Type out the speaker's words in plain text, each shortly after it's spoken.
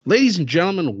Ladies and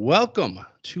gentlemen, welcome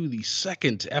to the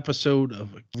second episode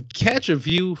of Catch a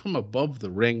View from Above the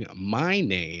Ring. My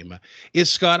name is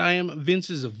Scott. I am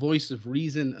Vince's voice of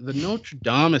reason, the Notre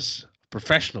Dame of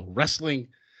professional wrestling.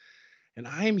 And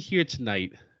I am here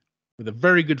tonight with a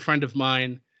very good friend of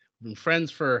mine. We've been friends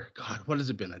for, God, what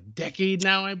has it been? A decade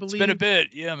now, I It's been a believe. bit,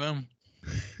 yeah, man.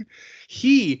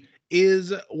 He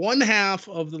is one half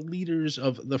of the leaders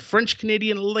of the French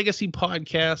Canadian Legacy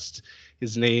podcast.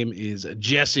 His name is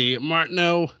Jesse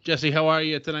Martineau. Jesse, how are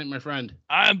you tonight, my friend?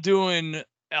 I'm doing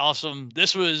awesome.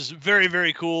 This was very,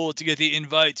 very cool to get the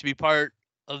invite to be part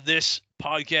of this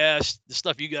podcast. The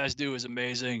stuff you guys do is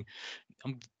amazing.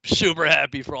 I'm super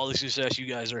happy for all the success you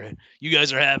guys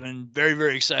are having. Very,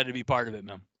 very excited to be part of it,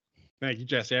 man. Thank you,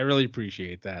 Jesse. I really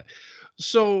appreciate that.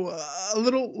 So, a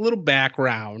little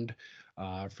background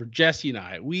for Jesse and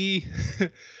I.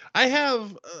 I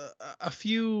have a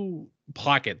few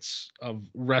pockets of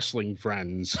wrestling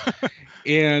friends,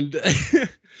 and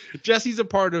Jesse's a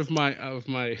part of my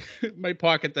my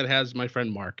pocket that has my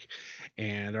friend Mark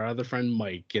and our other friend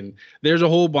Mike, and there's a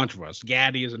whole bunch of us.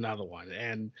 Gaddy is another one,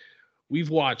 and we've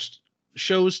watched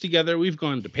shows together. We've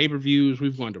gone to pay-per-views,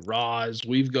 we've gone to Raws,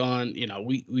 we've gone,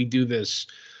 we do this.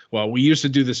 Well, we used to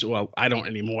do this. Well, I don't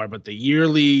anymore, but the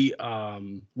yearly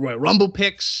Royal Rumble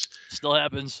picks. Still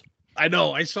happens. I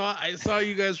know. I saw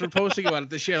you guys were posting about it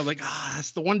this year. I'm like,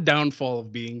 that's the one downfall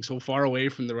of being so far away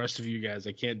from the rest of you guys.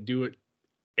 I can't do it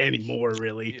anymore,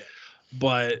 really. Yeah.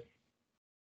 But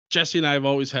Jesse and I have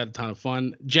always had a ton of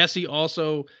fun. Jesse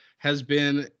also has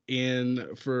been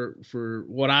in for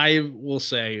what I will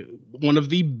say one of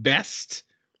the best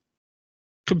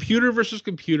computer versus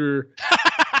computer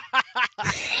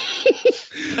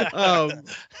um,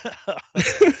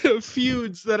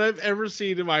 feuds that I've ever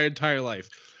seen in my entire life.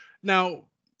 Now,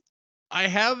 I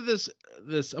have this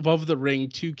Above the Ring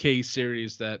 2K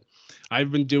series that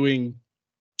I've been doing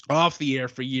off the air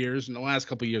for years. In the last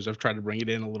couple of years, I've tried to bring it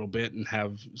in a little bit and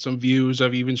have some views.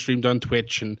 I've even streamed on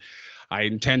Twitch, and I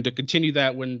intend to continue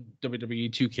that when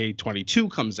WWE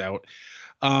 2K22 comes out.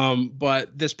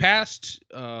 But this past,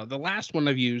 the last one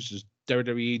I've used is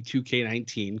WWE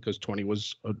 2K19 because 20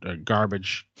 was a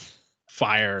garbage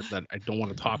fire that I don't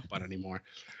want to talk about anymore.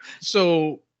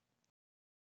 So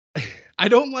I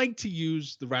don't like to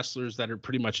use the wrestlers that are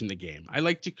pretty much in the game. I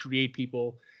like to create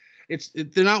people.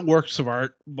 They're not works of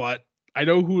art, but I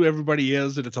know who everybody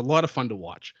is, and it's a lot of fun to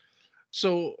watch.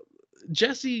 So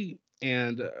Jesse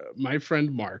and my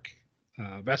friend Mark,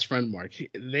 best friend Mark,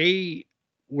 they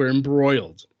were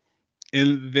embroiled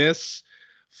in this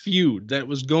feud that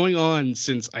was going on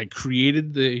since I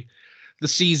created the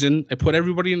season. I put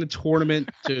everybody in the tournament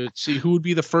to see who would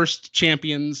be the first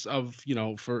champions of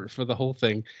for the whole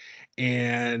thing.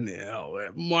 And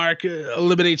Mark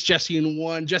eliminates Jesse in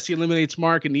one, Jesse eliminates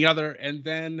Mark in the other, and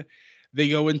then they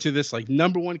go into this like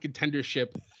number one contendership,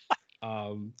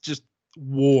 just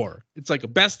war. It's like a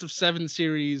best of seven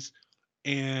series,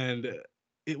 and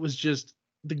it was just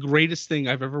the greatest thing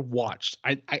I've ever watched.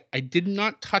 I did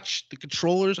not touch the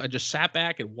controllers. I just sat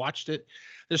back and watched it.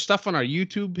 There's stuff on our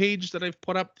YouTube page that I've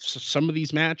put up, some of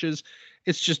these matches.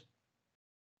 It's just,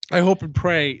 I hope and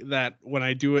pray that when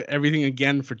I do it everything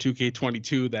again for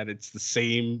 2K22 that it's the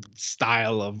same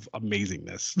style of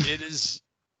amazingness. It is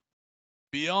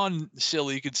beyond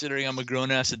silly considering I'm a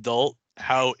grown ass adult,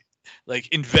 how like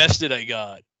invested I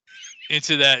got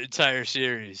into that entire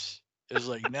series. It was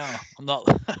like, no, I'm not.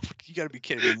 You got to be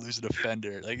kidding me! Losing a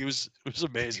Fender, like it was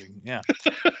amazing. Yeah,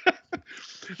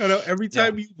 I know every yeah,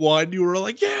 time you won, you were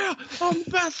like, "Yeah, I'm the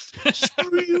best.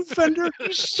 Screw you, Fender.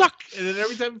 You suck." And then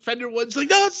every time Fender won, it's like,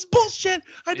 "No, this is bullshit.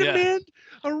 I yeah, demand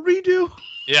a redo."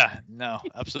 yeah. No,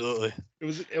 absolutely.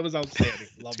 It was outstanding.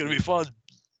 It's Loved gonna it. be fun.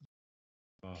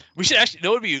 Oh, We should actually.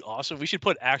 That would be awesome. We should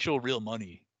put actual real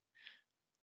money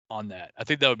on that. I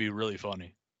think that would be really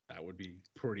funny. that would be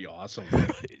pretty awesome.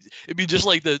 It'd be just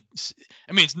like the.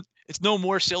 I mean, it's no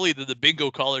more silly than the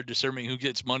bingo caller determining who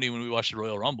gets money when we watch the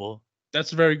Royal Rumble.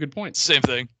 That's a very good point. It's the same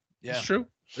thing. It's Yeah. true.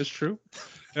 It's true.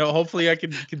 Hopefully I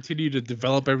can continue to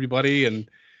develop everybody, and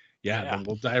yeah, Yeah. then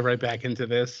we'll dive right back into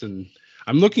this. And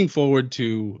I'm looking forward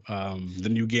to the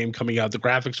new game coming out. The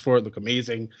graphics for it look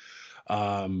amazing.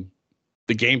 Um,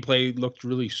 the gameplay looked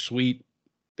really sweet.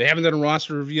 They haven't done a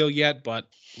roster reveal yet, but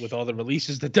with all the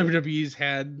releases that WWE's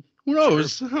had, who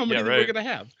knows how many Yeah, we're right. gonna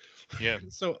have. Yeah.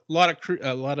 So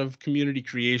a lot of community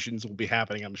creations will be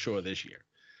happening, I'm sure, this year.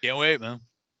 Can't wait, man.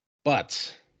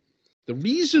 But the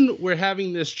reason we're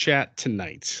having this chat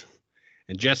tonight,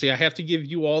 and Jesse, I have to give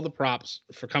you all the props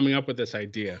for coming up with this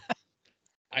idea.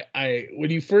 I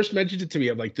when you first mentioned it to me,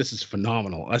 I'm like, this is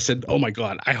phenomenal. I said, oh my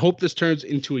God, I hope this turns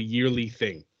into a yearly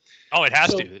thing. Oh, it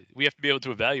has So- to. We have to be able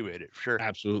to evaluate it for sure.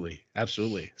 Absolutely,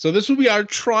 absolutely. So this will be our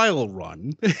trial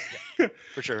run.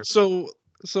 For sure. So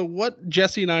what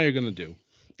Jesse and I are gonna do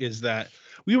is that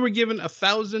we were given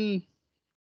 1,000,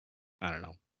 I don't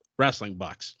know, wrestling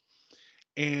bucks,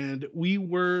 and we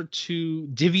were to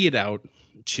divvy it out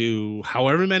to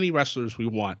however many wrestlers we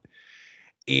want.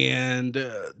 And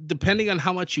depending on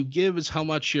how much you give is how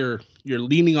much you're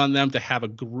leaning on them to have a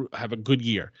good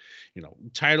year.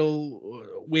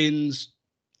 Title wins,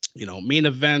 main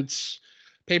events,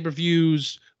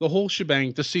 pay-per-views, the whole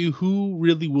shebang, to see who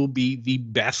really will be the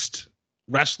best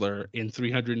wrestler in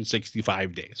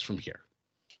 365 days from here.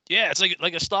 Yeah, it's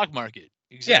like a stock market.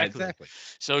 Yeah, Exactly. exactly.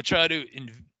 So try to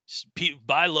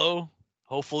buy low.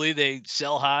 Hopefully they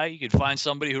sell high. You could find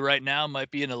somebody who right now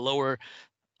might be in a lower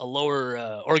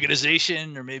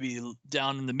organization, or maybe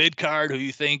down in the mid card, who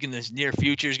you think in this near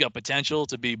future has got potential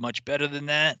to be much better than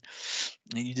that.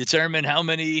 And you determine how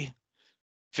many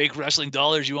fake wrestling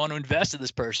dollars you want to invest in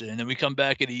this person. And then we come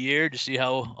back in a year to see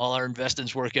how all our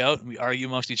investments work out. And we argue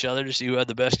amongst each other to see who had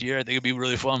the best year. I think it'd be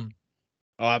really fun.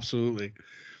 Oh, absolutely.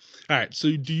 All right.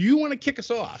 So do you want to kick us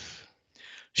off?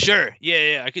 Sure.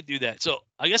 Yeah, I could do that. So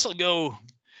I guess I'll go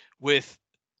with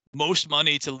most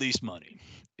money to least money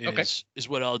is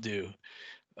what I'll do.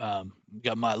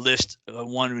 Got my list I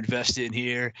want to invest in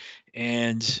here.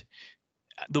 And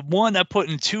the one I put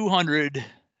in 200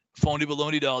 phony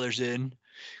baloney dollars in,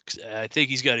 'cause I think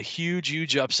he's got a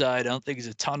huge upside. I don't think there's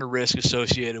a ton of risk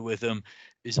associated with him,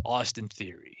 is Austin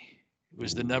Theory. It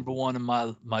was the number one on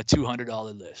my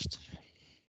 $200 list.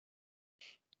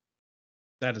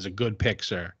 That is a good pick,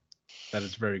 sir. That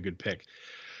is a very good pick.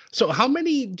 So how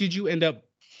many did you end up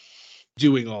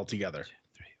doing altogether?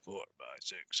 3, 4, 5,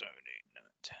 6, 7, 8, 9,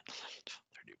 10, 11, 12,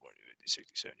 13, 14, 15,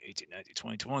 16, 17, 18, 19,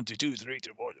 20, 21, 22, 23,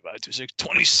 24, 25, 26,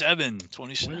 27.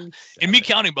 27. And me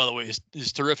counting, by the way,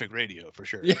 is terrific radio for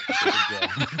sure. Yeah.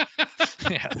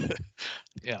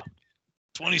 Yeah.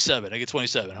 27. I get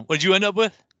 27. What did you end up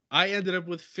with? I ended up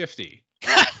with 50.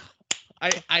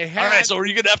 I had. All right, so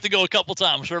you're gonna have to go a couple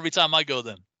times for every time I go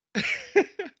then.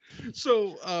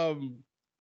 So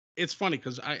it's funny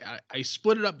because I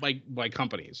split it up by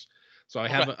companies. So I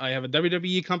have a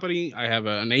WWE company, I have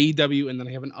an AEW, and then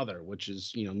I have an other, which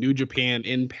is New Japan,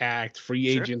 Impact, free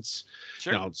agents,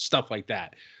 stuff like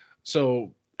that.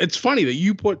 So it's funny that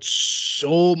you put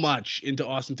so much into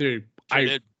Austin Theory.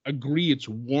 I agree it's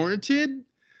warranted,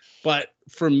 but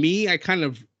for me, I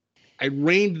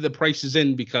reined the prices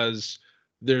in because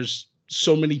there's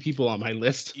so many people on my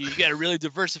list. You got a really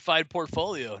diversified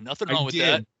portfolio. Nothing wrong with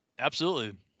that.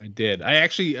 Absolutely. I did. I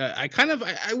actually, I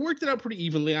worked it out pretty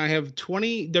evenly. I have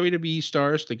 20 WWE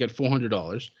stars that get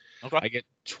 $400. Okay. I get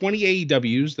 20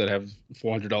 AEWs that have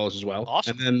 $400 as well.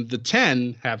 Awesome. And then the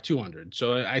 10 have 200.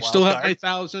 So I still have my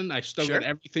 1,000. I still got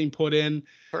everything put in.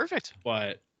 Perfect.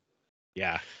 But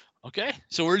yeah. Okay.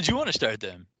 So where did you want to start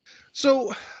then?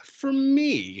 So for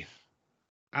me,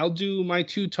 I'll do my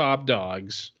two top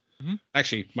dogs. Mm-hmm.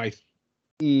 Actually,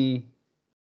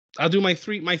 I'll do my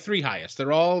three highest.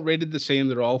 They're all rated the same.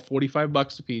 They're all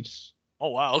 $45 a piece.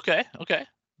 Oh wow. Okay.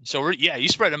 So you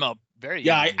spread them out very.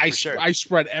 Yeah, I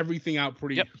spread everything out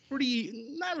pretty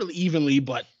not really evenly,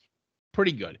 but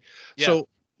pretty good. Yeah. So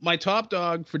my top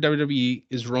dog for WWE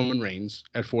is Roman Reigns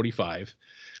at 45,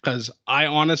 because I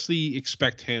honestly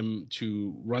expect him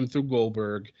to run through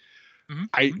Goldberg. Mm-hmm.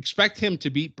 I expect him to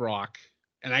beat Brock,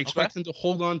 and I expect him to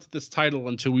hold on to this title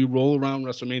until we roll around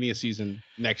WrestleMania season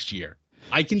next year.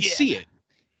 I can see it.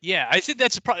 Yeah, I think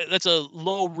that's a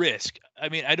low risk. I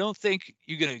mean, I don't think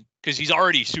you're gonna, because he's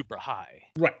already super high.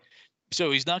 Right.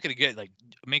 So he's not gonna get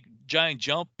make giant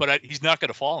jump, but he's not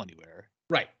gonna fall anywhere.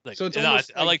 Right. So it's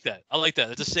I like that.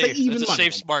 That's a safe. That's a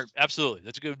safe, smart. Absolutely.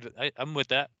 That's a good. I'm with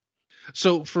that.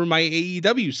 So for my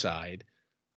AEW side,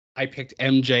 I picked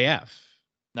MJF.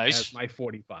 Nice. As my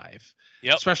 45.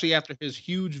 Yep. Especially after his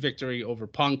huge victory over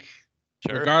Punk.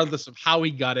 Sure. Regardless of how he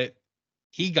got it,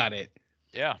 he got it.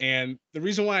 Yeah. And the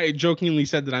reason why I jokingly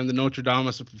said that I'm the Notre Dame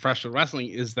of professional wrestling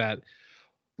is that,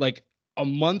 like, a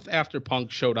month after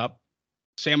Punk showed up,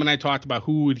 Sam and I talked about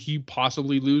who would he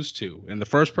possibly lose to, and the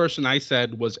first person I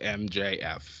said was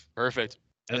MJF. Perfect.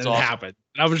 And then it happened.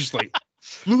 And I was just like,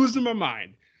 losing my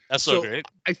mind. That's so great.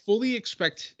 I fully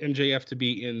expect MJF to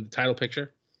be in the title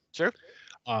picture. Sure.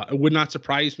 It would not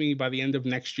surprise me by the end of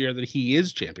next year that he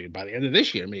is champion. By the end of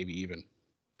this year, maybe even.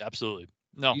 Absolutely.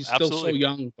 No, he's still so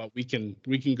young, but we can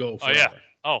go forever. Oh yeah.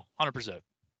 Oh, 100%.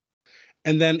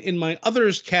 And then in my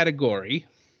others category,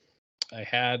 I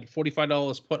had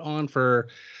 $45 put on for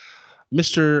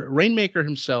Mr. Rainmaker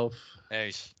himself,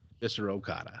 Nice. Mr.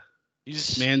 Okada.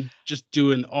 He's man just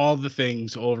doing all the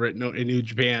things over at in New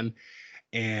Japan.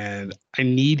 and I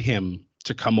need him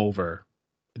to come over,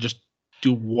 just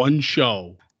do one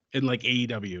show in like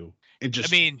AEW, and I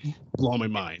just mean, blow my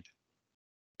mind.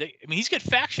 he's got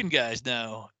faction guys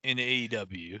now in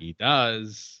AEW. He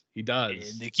does. He And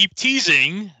does. they keep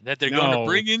teasing that they're going to No.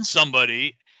 bring in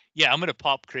somebody. Yeah, I'm going to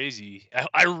pop crazy.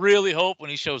 I really hope when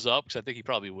he shows up, because I think he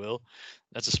probably will.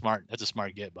 That's a smart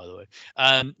get, by the way.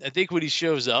 I think when he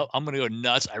shows up, I'm going to go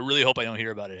nuts. I really hope I don't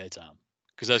hear about it ahead of time,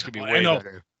 because that's going to be I way know.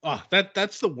 better. Oh,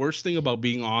 that's the worst thing about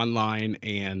being online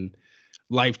and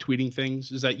live tweeting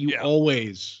things is that you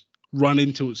always run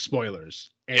into spoilers.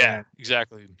 And Yeah,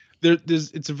 exactly.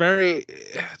 It's a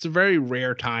very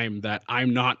rare time that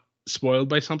I'm not spoiled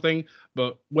by something,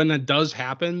 but when that does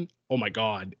happen, oh my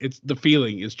god, it's the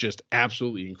feeling is just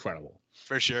absolutely incredible.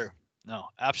 For sure. No,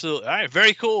 absolutely. All right,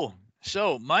 very cool.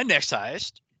 So my next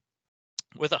highest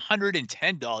with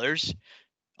 $110.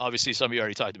 Obviously, some of you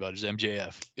already talked about is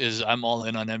MJF. I'm all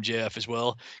in on MJF as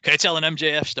well. Can I tell an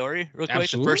MJF story real quick?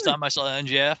 Absolutely. The first time I saw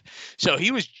MJF, so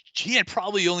he had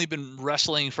probably only been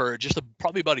wrestling for just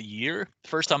probably about a year.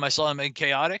 First time I saw him in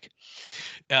Chaotic.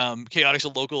 Chaotic's a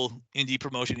local indie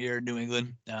promotion here in New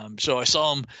England. So I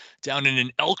saw him down in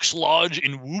an Elks Lodge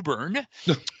in Woburn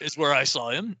is where I saw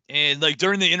him. And like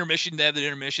during the intermission, they have the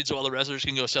intermission so all the wrestlers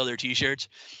can go sell their T-shirts.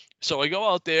 So I go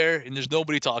out there and there's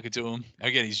nobody talking to him.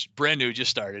 Again, he's brand new,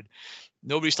 just started.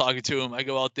 Nobody's talking to him. I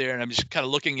go out there and I'm just kind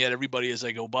of looking at everybody as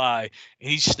I go by. And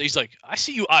he's like, I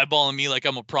see you eyeballing me like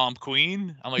I'm a prom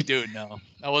queen. I'm like, dude, no,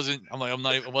 I wasn't. I'm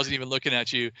like, I wasn't even looking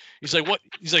at you. He's like, what?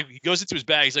 He's like, he goes into his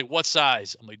bag. He's like, what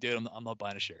size? I'm like, dude, I'm not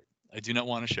buying a shirt. I do not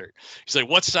want a shirt. He's like,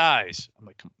 what size? I'm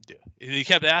like, come on, dude. And he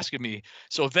kept asking me.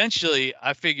 So eventually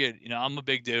I figured, I'm a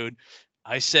big dude.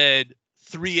 I said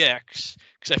 3X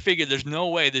because I figured there's no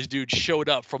way this dude showed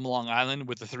up from Long Island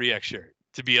with a 3X shirt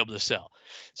to be able to sell.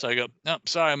 So I go, no,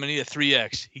 sorry, I'm gonna need a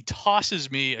 3X. He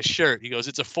tosses me a shirt. He goes,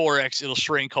 it's a 4X. It'll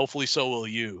shrink. Hopefully, so will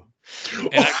you.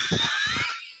 And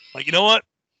like, you know what?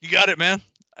 You got it, man.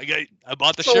 I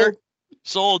bought the shirt.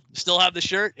 Sold. Still have the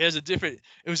shirt. It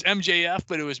was MJF,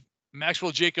 but it was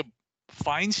Maxwell Jacob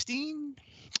Feinstein.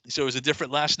 So it was a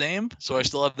different last name. So I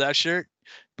still have that shirt.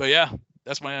 But yeah,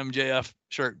 that's my MJF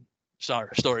shirt.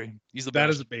 Story. He's the best. That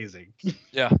is amazing.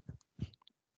 Yeah,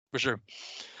 for sure.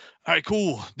 All right,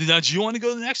 cool. Now, do you want to go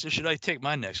to the next, or should I take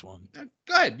my next one?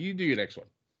 Go ahead. You do your next one.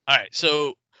 All right.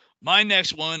 So my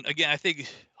next one, again, I think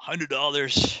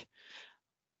 $100.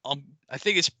 I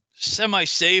think it's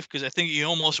semi-safe because I think he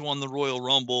almost won the Royal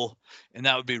Rumble, and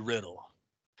that would be Riddle.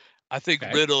 I think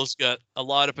Riddle's got a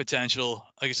lot of potential.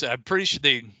 Like I said, I'm pretty sure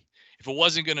if it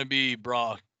wasn't going to be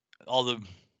Brock, all the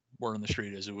word on the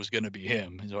street is it was going to be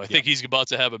him. So I think he's about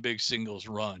to have a big singles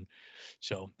run.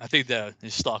 So I think that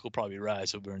his stock will probably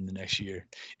rise over in the next year.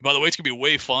 And by the way, it's going to be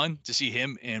way fun to see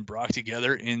him and Brock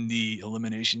together in the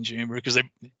Elimination Chamber because they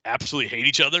absolutely hate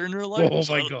each other in real life. Oh,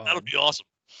 my God. That'll be awesome.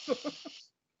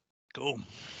 Cool.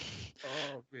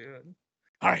 Oh, man.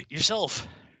 All right, yourself.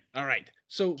 All right.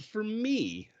 So for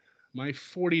me, my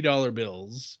 $40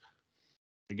 bills,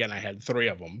 again, I had 3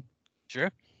 of them.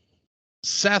 Sure.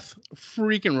 Seth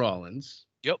freaking Rollins.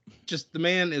 Yep. Just the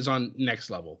man is on next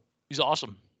level. He's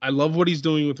awesome. I love what he's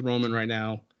doing with Roman right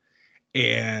now.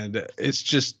 And it's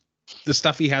just the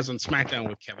stuff he has on SmackDown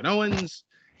with Kevin Owens.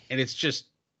 And it's just.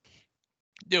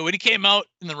 Dude, when he came out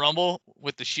in the Rumble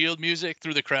with the Shield music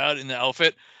through the crowd in the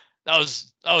outfit, that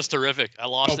was terrific. I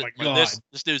lost it. My God.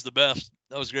 This dude's the best.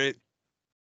 That was great.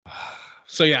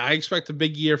 So yeah, I expect a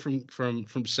big year from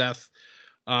Seth.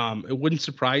 It wouldn't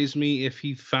surprise me if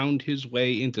he found his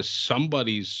way into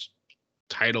somebody's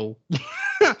title.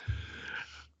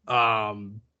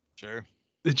 Sure.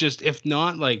 It just, if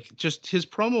not, like, just his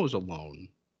promos alone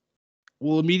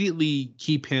will immediately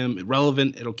keep him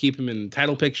relevant. It'll keep him in the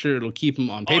title picture. It'll keep him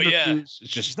on pay-per-views. Yeah. It's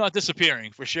just, he's not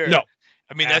disappearing for sure. No.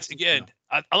 I mean, that's again.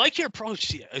 No. I like your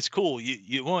approach. It's cool.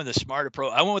 You went with a smart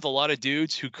approach. I went with a lot of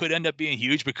dudes who could end up being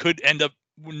huge, but could end up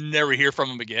never hear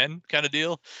from him again, kind of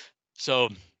deal. So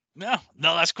no,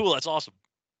 that's cool. That's awesome.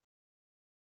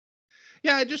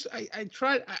 Yeah, I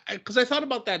tried because I thought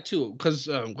about that too. Because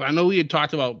I know we had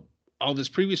talked about all this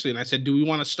previously, and I said, do we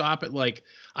want to stop at like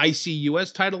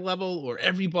ICUS title level or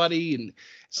everybody and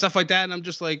stuff like that? And I'm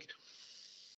just like,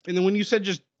 and then when you said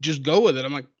just go with it,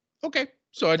 I'm like, okay.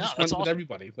 So I just went with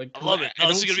everybody. Like, I love it. No,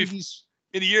 this is gonna be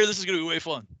in a year. This is gonna be way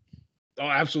fun. Oh,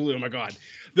 absolutely! Oh my God,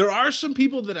 there are some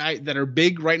people that are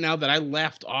big right now that I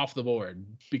left off the board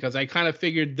because I kind of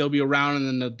figured they'll be around and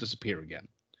then they'll disappear again.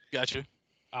 Gotcha.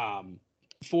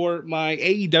 For my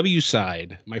AEW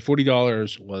side, my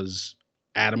 $40 was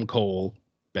Adam Cole,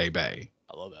 Bay.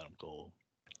 I love Adam Cole.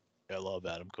 I love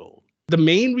Adam Cole. The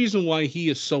main reason why he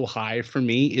is so high for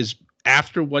me is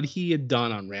after what he had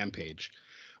done on Rampage,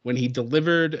 when he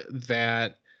delivered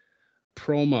that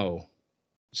promo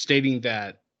stating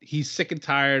that he's sick and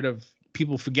tired of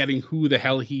people forgetting who the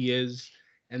hell he is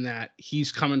and that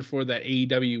he's coming for that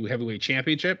AEW heavyweight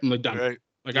championship. I'm like, done. Right.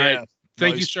 Like, Yeah. all right,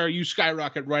 thank you, Nice. sir. You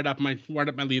skyrocket right up my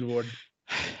leaderboard.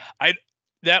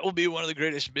 That will be one of the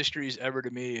greatest mysteries ever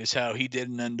to me, is how he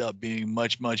didn't end up being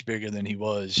much, much bigger than he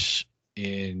was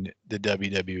in the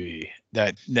WWE.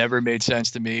 That never made sense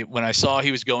to me. When I saw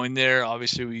he was going there,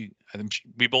 obviously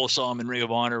we both saw him in Ring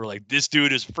of Honor. We're like, this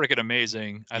dude is freaking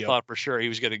amazing. I Yep. thought for sure he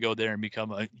was going to go there and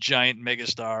become a giant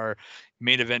megastar,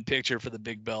 main event picture for the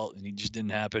big belt, and he just didn't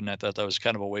happen. I thought that was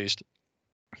kind of a waste.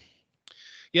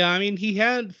 Yeah, I mean, he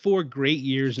had 4 great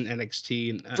years in NXT,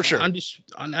 and For sure.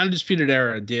 Undisputed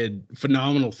Era did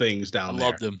phenomenal things down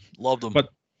there. Loved them.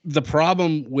 But the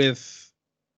problem with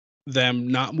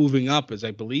them not moving up is,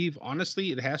 I believe,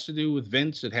 honestly, it has to do with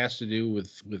Vince. It has to do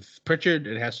with Pritchard.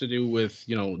 It has to do with,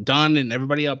 Dunn and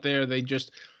everybody up there.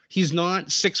 He's not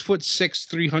 6'6",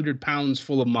 300 pounds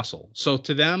full of muscle. So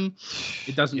to them,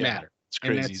 it doesn't matter. It's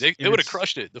crazy. They would have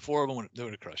crushed it. The 4 of them they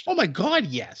would have crushed it. Oh my God,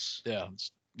 yes. Yeah.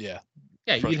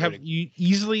 Yeah, you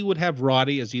easily would have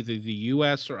Roddy as either the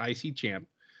US or IC champ.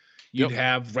 You'd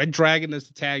have Red Dragon as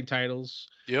the tag titles.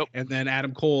 Yep. And then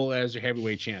Adam Cole as your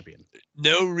heavyweight champion.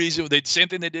 No reason. Same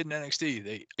thing they did in NXT.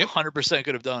 They 100%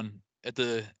 could have done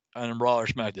on Raw or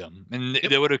SmackDown, and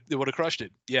they would have crushed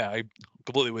it. Yeah, I'm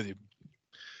completely with you.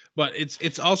 But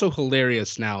it's also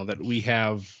hilarious now that we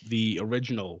have the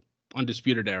original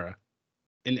Undisputed Era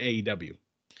in AEW.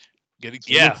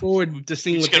 Look forward to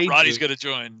seeing what Roddy's going to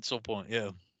join at some point. Yeah.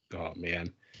 Oh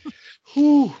man.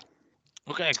 Whew.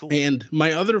 Okay, cool. And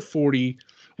my other 40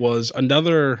 was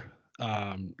another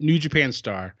New Japan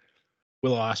star,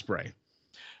 Will Ospreay.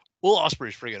 Will Ospreay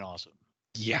is freaking awesome.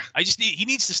 Yeah. He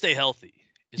needs to stay healthy.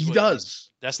 He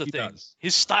does. That's the thing. Does.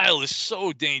 His style is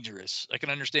so dangerous. I can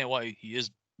understand why he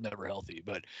is never healthy,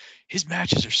 but his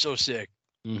matches are so sick.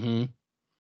 Mm-hmm.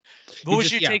 What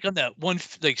was your take on that one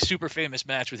super famous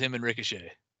match with him and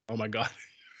Ricochet? Oh my God.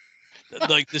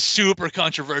 Like the super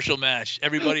controversial match.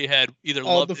 Everybody had either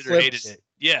loved it or hated it.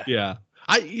 Yeah. Yeah.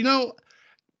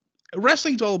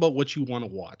 Wrestling's all about what you want to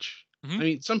watch. Mm-hmm. I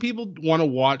mean, some people want to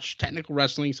watch technical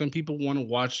wrestling. Some people want to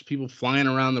watch people flying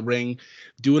around the ring,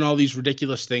 doing all these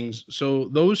ridiculous things. So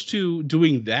those two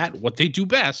doing that, what they do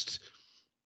best,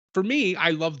 for me,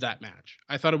 I loved that match.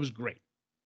 I thought it was great.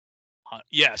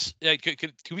 Yes. Yeah.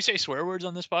 Can we say swear words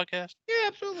on this podcast? Yeah,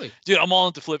 absolutely. Dude, I'm all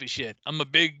into flippy shit. I'm a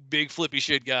big flippy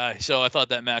shit guy. So I thought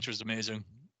that match was amazing.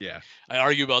 Yeah. I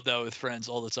argue about that with friends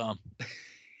all the time.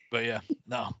 But yeah,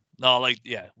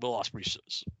 Will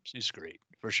Ospreay, he's great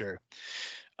for sure.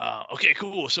 Okay,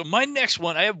 cool. So my next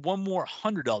one, I have one more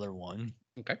 $100 one.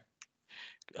 Okay.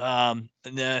 And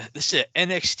this is an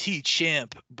NXT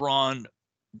champ, Braun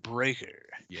Breaker.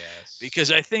 Yes.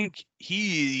 Because I think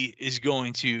he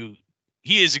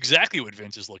is exactly what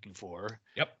Vince is looking for.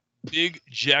 Yep. Big,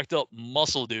 jacked up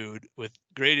muscle dude with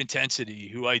great intensity,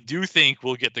 who I do think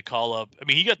will get the call up. I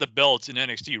mean, he got the belts in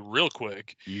NXT real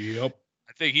quick. Yep.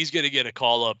 I think he's going to get a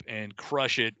call up and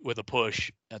crush it with a push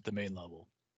at the main level.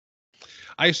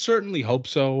 I certainly hope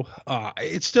so.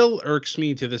 It still irks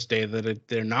me to this day that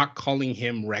they're not calling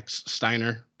him Rex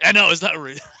Steiner. I know, it's not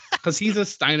real. Because he's a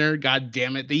Steiner, god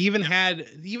damn it. They even had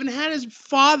his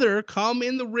father come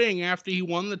in the ring after he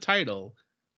won the title.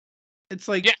 It's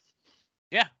like,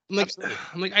 yeah.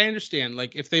 I'm like, I understand.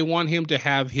 Like, if they want him to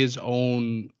have his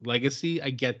own legacy, I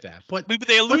get that. But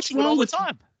they allude to it all the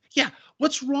time. Yeah.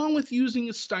 What's wrong with using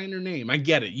a Steiner name? I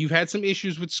get it. You've had some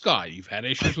issues with Scott. You've had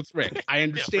issues with Rick. I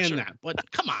understand that.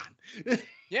 But come on.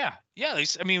 Yeah.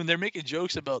 I mean, they're making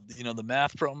jokes about the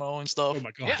math promo and stuff. Oh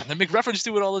my God. Yeah, they make reference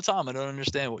to it all the time. I don't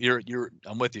understand what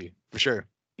I'm with you for sure.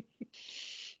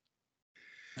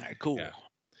 All right, cool. Yeah.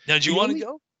 Now, do you want to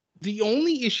go? The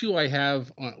only issue I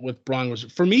have with Braun was,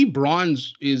 for me,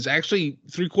 Braun's is actually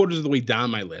 3/4 of the way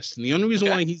down my list. And the only reason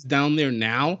why he's down there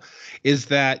now is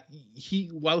that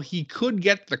while he could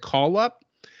get the call up,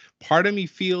 part of me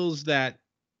feels that,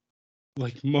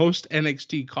 like most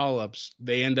NXT call-ups,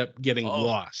 they end up getting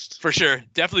lost. For sure.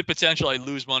 Definitely potential I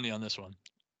lose money on this one.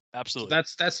 Absolutely.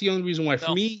 So that's the only reason why.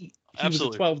 For me, he was a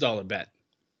 $12 bet.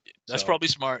 That's probably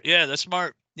smart. Yeah, that's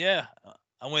smart. Yeah.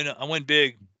 I went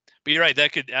big. But you're right,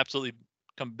 that could absolutely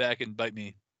come back and bite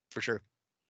me for sure.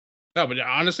 No, but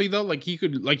honestly though, like he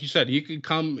could, like you said, he could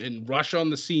come and rush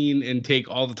on the scene and take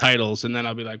all the titles, and then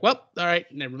I'll be like, well, all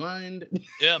right, never mind.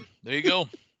 Yeah, there you go.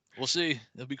 We'll see.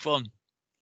 It'll be fun.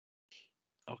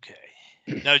 Okay.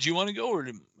 Now, do you want to go or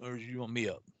do you want me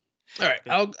up? All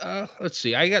right. Let's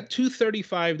see. I got two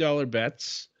 $35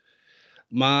 bets.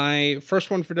 My first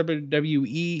one for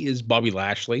WWE is Bobby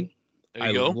Lashley. There I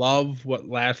you go. love what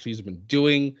Lashley's been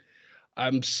doing.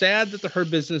 I'm sad that the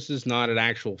Hurt Business is not an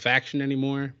actual faction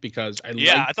anymore because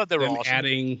I thought they were them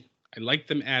awesome. I like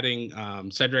them adding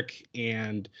Cedric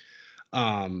and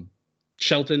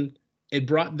Shelton. It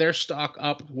brought their stock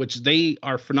up, which they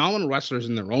are phenomenal wrestlers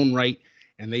in their own right,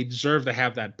 and they deserve to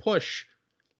have that push.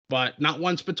 But not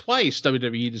once, but twice,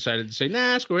 WWE decided to say,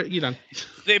 "Nah, screw it, you done."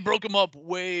 They broke them up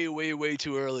way, way, way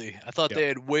too early. I thought they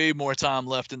had way more time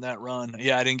left in that run.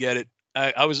 Yeah, I didn't get it.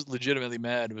 I was legitimately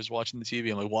mad. I was watching the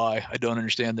TV. I'm like, why? I don't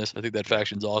understand this. I think that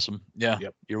faction's awesome. Yeah,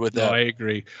 you're with that. No, I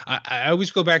agree. I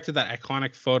always go back to that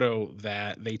iconic photo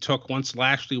that they took once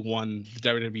Lashley won the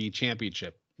WWE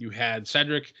Championship. You had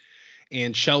Cedric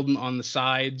and Sheldon on the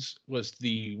sides was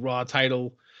the Raw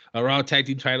title, Raw Tag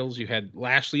Team titles. You had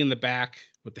Lashley in the back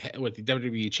with the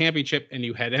WWE Championship, and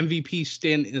you had MVP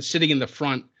sitting in the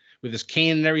front with his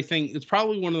cane and everything. It's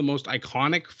probably one of the most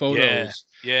iconic photos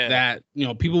that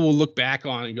people will look back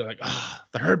on and go like,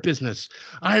 the Hurt Business.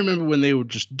 I remember when they were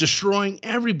just destroying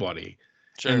everybody,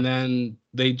 and then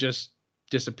they just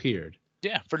disappeared.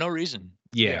 Yeah, for no reason.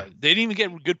 Yeah. They didn't even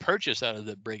get good purchase out of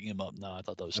the breaking him up. No, I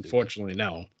thought that was stupid. Unfortunately,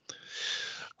 no.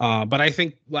 But I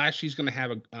think Lashley's going to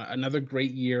have another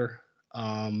great year.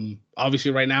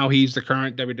 Obviously, right now he's the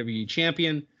current WWE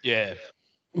champion. Yeah.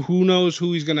 Who knows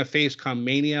who he's going to face come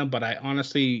Mania, but I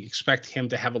honestly expect him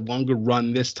to have a longer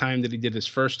run this time than he did his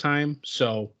first time.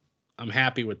 So I'm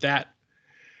happy with that.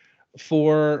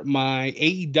 For my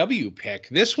AEW pick,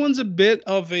 this one's a bit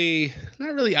of a,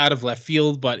 not really out of left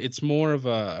field, but it's more of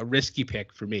a risky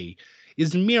pick for me,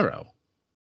 is Miro.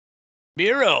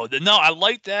 No, I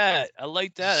like that.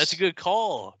 That's a good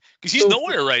call because he's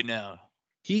nowhere right now.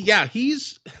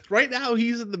 He's right now.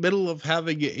 He's in the middle of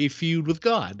having a feud with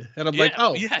God, and I'm like,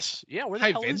 oh yes, yeah. Where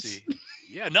the hell is he?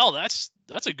 Yeah, no, that's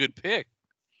a good pick.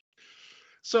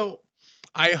 So,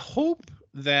 I hope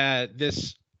that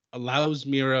this allows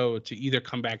Miro to either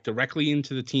come back directly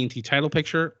into the TNT title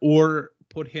picture or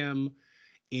put him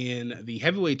in the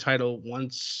heavyweight title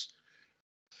once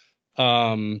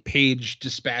Paige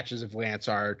dispatches of Lance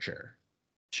Archer.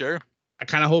 Sure. I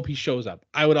kind of hope he shows up.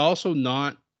 I would also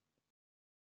not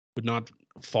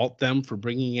fault them for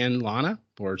bringing in Lana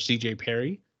or CJ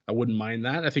Perry. I wouldn't mind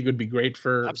that. I think it would be great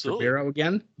for Miro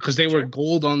again because they were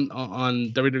gold on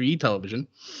WWE television.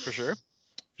 For sure.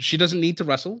 She doesn't need to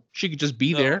wrestle. She could just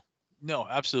be there. No,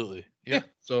 absolutely. Yeah.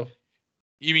 So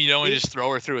you mean you don't just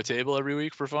throw her through a table every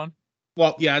week for fun?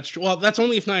 Well, yeah, it's true. Well, that's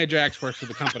only if Nia Jax works for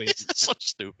the company. It's so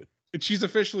stupid. She's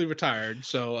officially retired,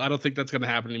 so I don't think that's going to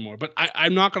happen anymore. But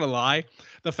I'm not going to lie.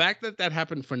 The fact that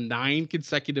happened for 9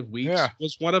 consecutive weeks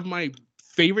was one of my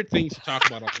favorite things to talk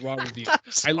about on Raw Review.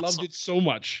 I loved it so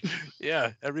much.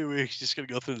 Yeah, every week she's just going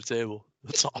to go through the table.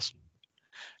 That's awesome.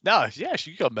 No, yeah,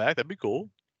 she can come back. That'd be cool.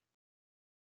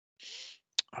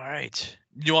 All right.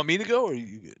 You want me to go or are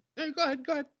you good? Yeah, go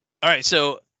ahead. All right,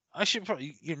 so I should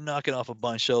probably, you're knocking off a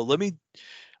bunch. So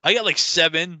I got like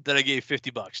 7 that I gave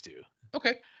 $50 to.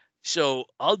 Okay. So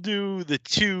I'll do the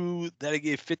 2 that I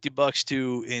gave $50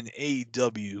 to in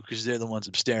AEW because they're the ones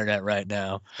I'm staring at right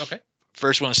now. Okay.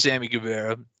 First one is Sammy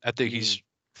Guevara. I think he's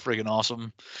friggin'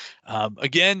 awesome.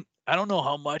 Again, I don't know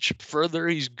how much further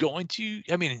he's going to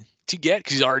get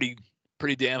because he's already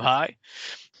pretty damn high.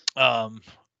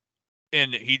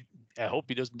 And I hope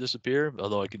he doesn't disappear,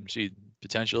 although I can see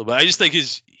potential. But I just think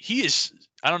he is.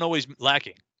 I don't know what he's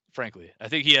lacking. Frankly, I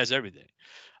think he has everything.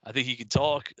 I think he can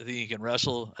talk. I think he can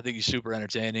wrestle. I think he's super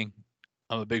entertaining.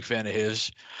 I'm a big fan of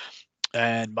his.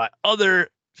 And my other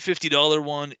 $50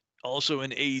 one, also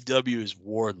in AEW, is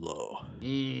Wardlow.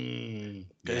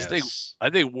 Yes.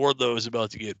 I think Wardlow is about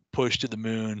to get pushed to the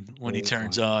moon when he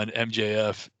turns on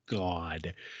MJF.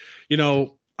 God,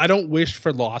 I don't wish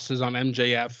for losses on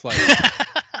MJF,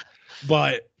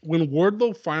 but when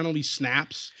Wardlow finally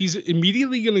snaps, he's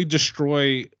immediately going to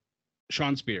destroy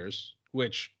Shawn Spears,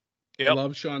 which I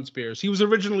love Shawn Spears. He was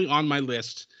originally on my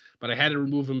list, but I had to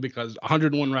remove him because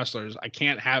 101 wrestlers. I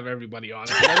can't have everybody on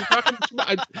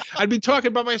it. I'd be talking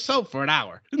about myself for an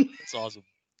hour. That's awesome.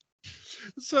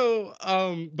 So,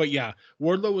 but yeah,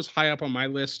 Wardlow was high up on my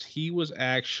list. He was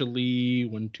actually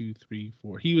 1, 2, 3,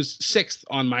 4. He was 6th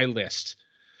on my list.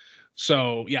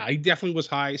 So yeah, he definitely was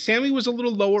high. Sammy was a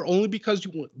little lower only because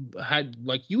you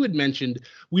had mentioned,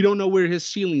 we don't know where his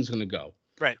ceiling's going to go.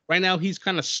 Right now, he's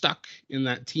kind of stuck in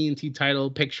that TNT title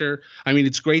picture. I mean,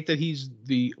 it's great that he's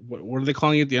what are they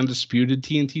calling it? The undisputed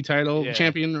TNT title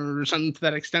champion or something to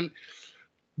that extent.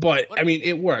 But I mean,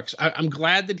 it works. I'm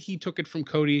glad that he took it from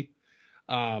Cody.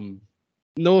 No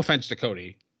offense to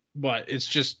Cody, but it's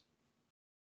just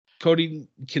Cody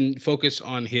can focus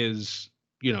on his,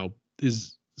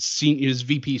 his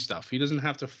VP stuff. He doesn't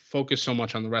have to focus so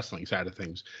much on the wrestling side of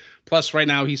things. Plus, right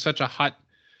now he's such a hot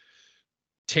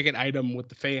ticket item with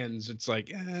the fans. It's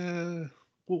like,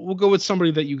 we'll go with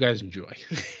somebody that you guys enjoy.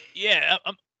 Yeah,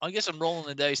 I guess I'm rolling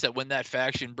the dice that when that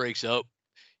faction breaks up,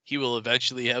 he will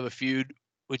eventually have a feud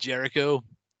with Jericho,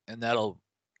 and that'll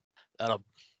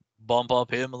bump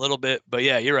up him a little bit. But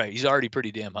yeah, you're right. He's already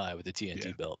pretty damn high with the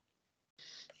TNT belt.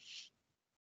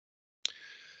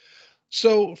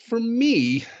 So for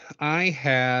me, I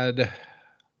had,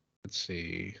 let's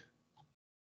see,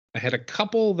 I had a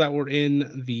couple that were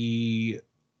in the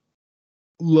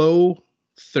low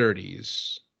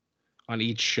 30s on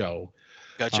each show.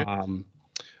 Gotcha.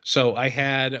 So I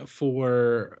had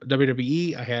for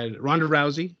WWE, I had Ronda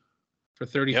Rousey for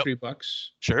 $33.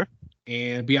 Sure.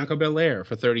 And Bianca Belair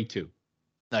for 32.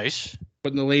 Nice.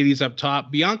 Putting the ladies up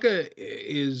top. Bianca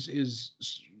is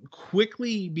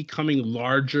quickly becoming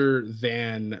larger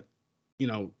than,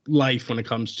 life when it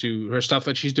comes to her stuff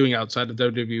that she's doing outside of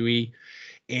WWE,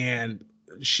 and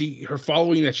her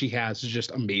following that she has is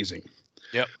just amazing.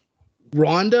 Yep.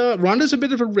 Ronda's a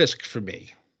bit of a risk for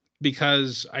me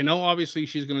because I know obviously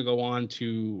she's going to go on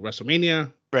to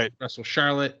WrestleMania, right? Wrestle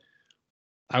Charlotte.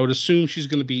 I would assume she's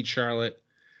going to beat Charlotte.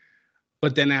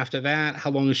 But then after that,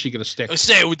 how long is she going to stick?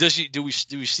 Do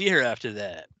we see her after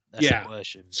that? That's the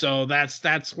question. So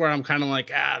that's where I'm kind of like,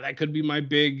 that could be my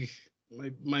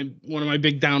one of my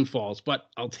big downfalls, but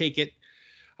I'll take it.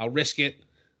 I'll risk it.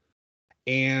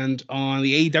 And on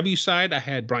the AEW side, I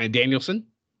had Bryan Danielson.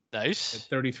 Nice.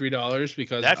 At $33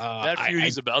 because that feud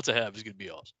he's about to have is going to be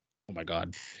awesome. Oh my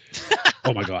God.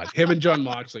 Oh my God. Him and Jon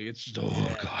Moxley. It's just,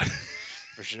 God.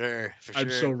 For sure. I'm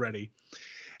so ready.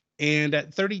 And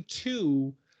at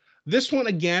 32, this one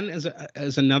again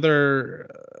as another.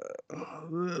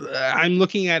 I'm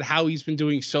looking at how he's been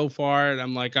doing so far, and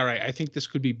I'm like, all right, I think this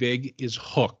could be big. Is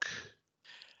Hook?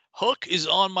 Hook is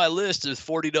on my list of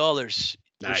 $40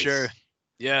 for sure.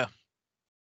 Yeah.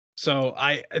 So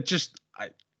I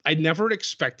never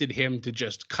expected him to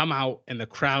just come out and the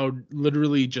crowd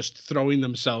literally just throwing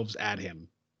themselves at him.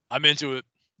 I'm into it.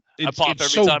 It's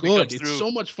so good. It's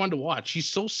so much fun to watch. He's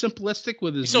so simplistic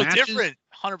with his matches. He's so different.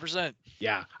 100%.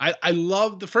 Yeah. I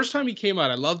love the first time he came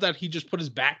out. I love that he just put his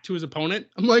back to his opponent.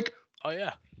 I'm like, oh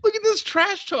yeah, look at this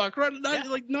trash talk, right?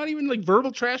 Not even like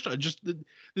verbal trash talk, just the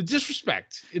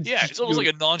disrespect. It's almost like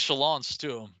a nonchalance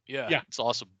to him. Yeah. It's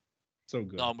awesome. So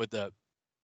good. I'm with that.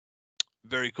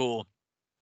 Very cool.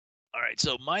 All right.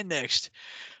 So my next,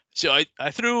 I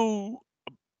threw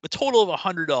a total of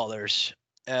 $100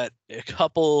 at a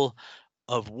couple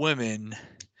of women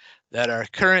that are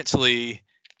currently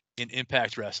in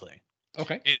Impact Wrestling.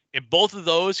 Okay. And both of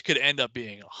those could end up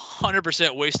being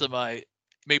 100% waste of my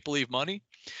make-believe money.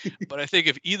 But I think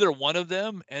if either one of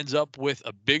them ends up with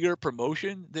a bigger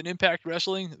promotion than Impact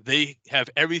Wrestling, they have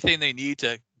everything they need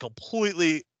to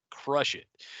completely crush it.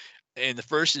 And the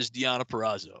first is Deonna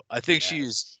Purrazzo. I think she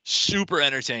is super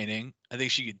entertaining. I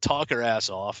think she can talk her ass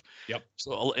off. Yep.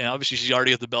 So, and obviously she's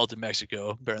already got the belt in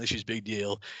Mexico. Apparently she's a big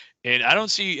deal. And I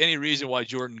don't see any reason why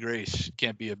Jordynne Grace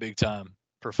can't be a big time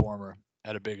performer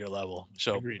at a bigger level.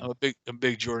 So agreed. I'm a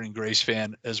big Jordynne Grace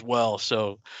fan as well.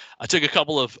 So I took a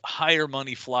couple of higher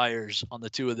money flyers on the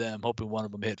two of them, hoping one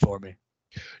of them hit for me.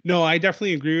 No, I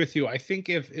definitely agree with you. I think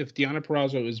if Deonna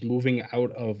Purrazzo is moving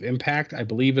out of Impact, I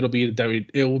believe it will be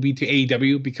to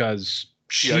AEW because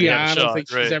I don't think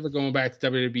she's ever going back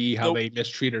to WWE. How they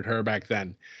mistreated her back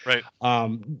then. Right.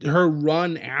 Her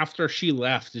run after she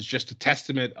left is just a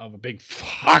testament of a big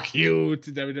fuck you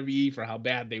to WWE for how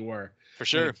bad they were. For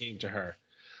sure. When it came to her.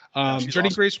 Jordynne awesome.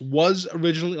 Grace was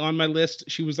originally on my list.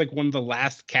 She was like one of the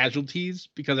last casualties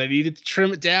because I needed to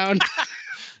trim it down.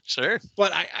 Sure.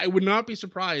 But I would not be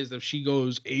surprised if she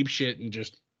goes apeshit and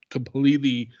just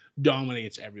completely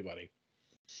dominates everybody.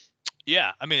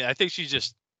 Yeah. I mean, I think she's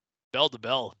just bell to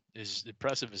bell is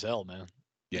impressive as hell, man.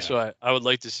 Yeah. So I would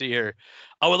like to see her.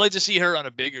 I would like to see her on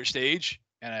a bigger stage,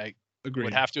 and I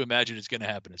would have to imagine it's going to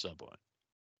happen at some point.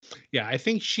 Yeah, I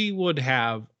think she would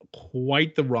have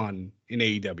quite the run in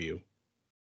AEW.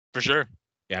 For sure.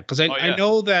 Yeah, because I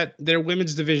know that their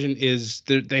women's division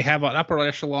they have an upper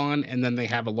echelon and then they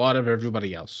have a lot of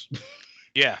everybody else.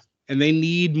 Yeah. And they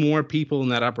need more people in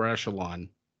that upper echelon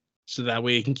so that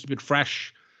way they can keep it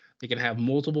fresh. They can have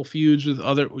multiple feuds with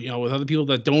other people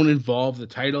that don't involve the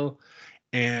title.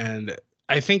 And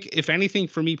I think if anything,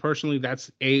 for me personally, that's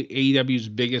AEW's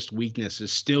biggest weakness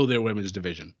is still their women's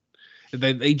division.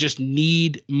 They just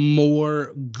need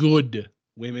more good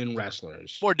women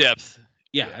wrestlers. More depth.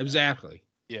 Yeah, exactly.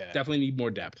 Yeah. Definitely need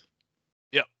more depth.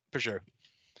 Yep, for sure.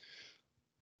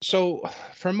 So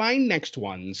for my next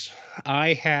ones,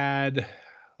 I had,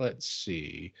 let's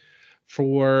see.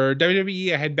 For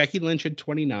WWE, I had Becky Lynch at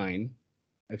 29.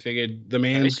 I figured the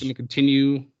man's going to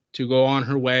continue to go on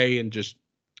her way and just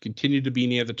continue to be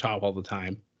near the top all the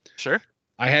time. Sure.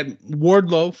 I had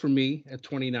Wardlow for me at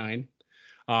 29,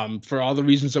 for all the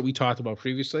reasons that we talked about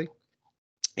previously.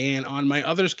 And on my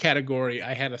others category,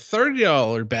 I had a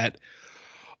 $30 bet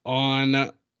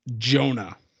on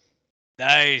Jonah.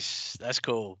 Nice. That's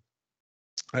cool.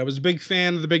 I was a big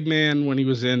fan of the big man when he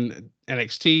was in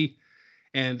NXT,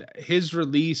 and his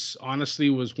release honestly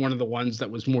was one of the ones that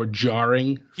was more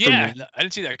jarring. Yeah, I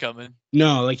didn't see that coming.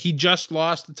 No, like he just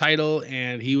lost the title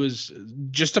and he was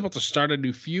just about to start a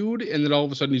new feud, and then all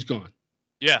of a sudden he's gone.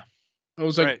 Yeah. I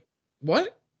was like,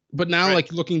 what? But now,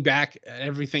 like looking back at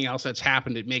everything else that's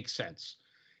happened, it makes sense.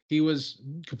 He was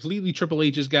completely Triple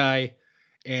H's guy,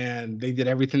 and they did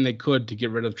everything they could to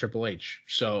get rid of Triple H.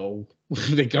 So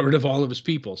they got rid of all of his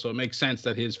people. So it makes sense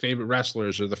that his favorite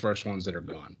wrestlers are the first ones that are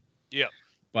gone. Yeah.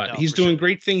 But he's doing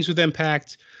great things with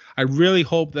Impact. I really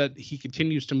hope that he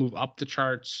continues to move up the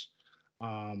charts,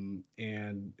 and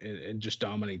just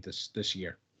dominate this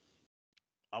year.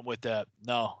 I'm with that.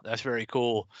 No, that's very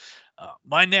cool.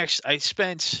 My next, I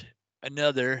spent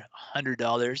another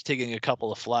 $100 taking a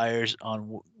couple of flyers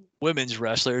on women's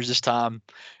wrestlers, this time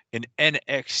in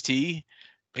NXT.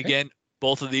 Again,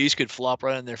 both of these could flop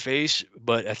right in their face,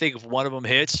 but I think if one of them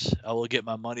hits, I will get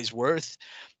my money's worth.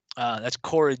 That's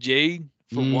Cora Jade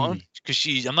for one,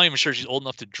 because I'm not even sure she's old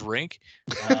enough to drink.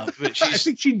 But I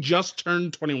think she just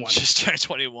turned 21. Just turned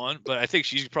 21, but I think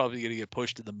she's probably going to get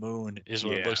pushed to the moon, is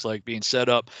what it looks like being set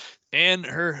up. And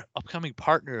her upcoming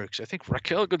partner, because I think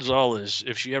Raquel Gonzalez,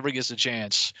 if she ever gets a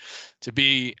chance to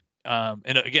be,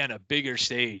 and again, a bigger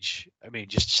stage. I mean,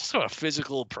 just a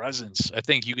physical presence. I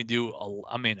think you can do.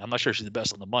 I'm not sure she's the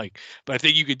best on the mic, but I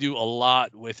think you could do a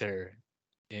lot with her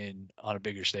on a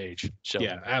bigger stage. So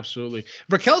yeah, absolutely.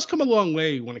 Raquel's come a long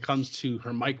way when it comes to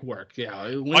her mic work. Yeah.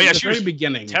 She very was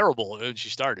beginning. Terrible when she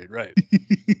started, right?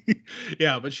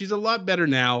 Yeah, but she's a lot better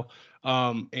now.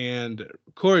 And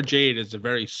Cora Jade is a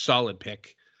very solid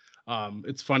pick.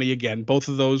 It's funny, again, both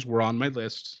of those were on my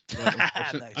list.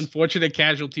 Unfortunate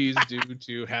casualties due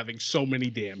to having so many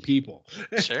damn people.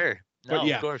 Sure. No, but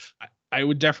yeah, of course. I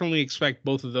would definitely expect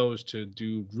both of those to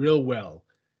do real well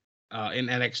in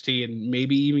NXT, and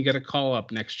maybe even get a call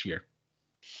up next year.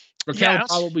 Raquel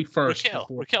probably first.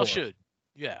 Raquel should.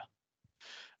 Yeah.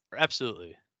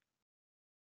 Absolutely.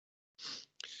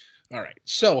 All right.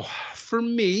 So for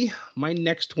me, my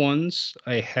next ones,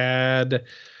 I had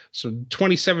some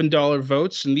 $27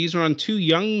 votes, and these are on two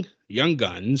young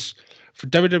guns. For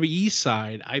WWE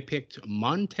side, I picked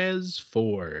Montez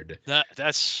Ford.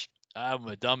 I'm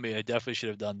a dummy. I definitely should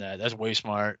have done that. That's way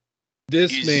smart.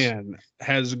 This man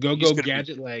has go-go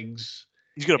gadget legs.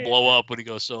 He's gonna blow up when he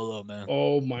goes solo, man.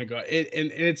 Oh my god!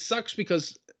 And it sucks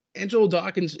because Angelo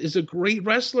Dawkins is a great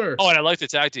wrestler. Oh, and I like the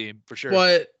tag team for sure.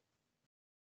 But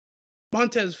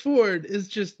Montez Ford is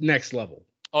just next level.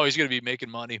 Oh, he's gonna be making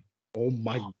money. Oh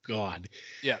my god!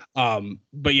 Yeah.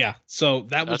 But yeah, so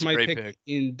that's was my pick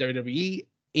in WWE.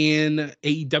 In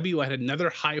AEW, I had another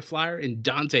high flyer in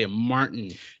Dante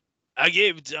Martin. I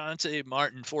gave Dante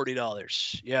Martin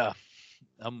 $40. Yeah,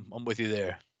 I'm with you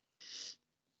there.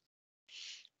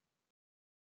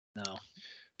 No,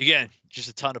 again, just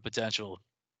a ton of potential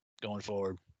going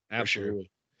forward. Absolutely. For sure.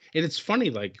 And it's funny,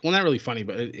 like, well, not really funny,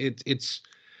 but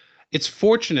it's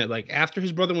fortunate. Like after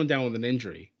his brother went down with an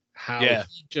injury, how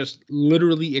he just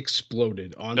literally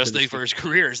exploded on best thing for his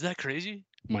career. Isn't that crazy?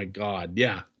 My God,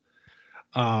 yeah.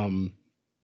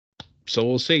 So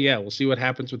we'll see. Yeah, we'll see what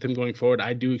happens with him going forward.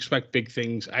 I do expect big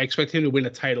things. I expect him to win a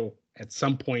title at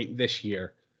some point this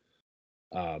year.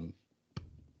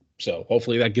 So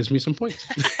hopefully that gives me some points.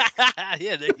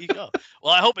 Yeah, there you go.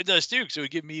 Well, I hope it does too, because it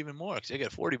would give me even more. Because I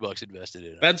got $40 invested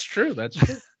in it. That's true. That's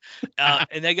true.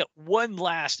 And I got one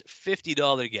last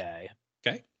 $50 guy.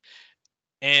 Okay.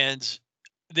 And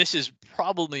this is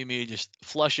probably me just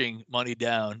flushing money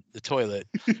down the toilet,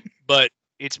 but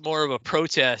it's more of a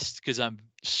protest because I'm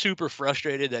super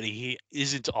frustrated that he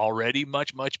isn't already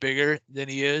much bigger than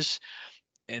he is.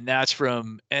 And that's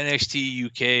from NXT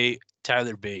UK,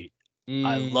 Tyler Bate.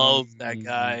 I love that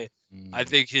guy. I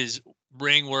think his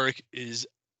ring work is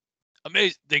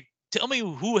amazing. Tell me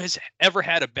who has ever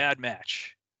had a bad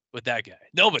match with that guy.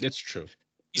 Nobody. It's true.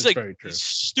 He's very true. He's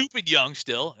stupid young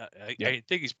still. I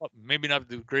think he's maybe not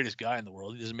the greatest guy in the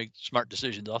world. He doesn't make smart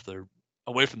decisions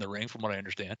away from the ring, from what I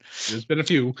understand. There's been a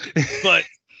few.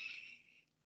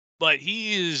 But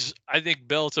he is, I think,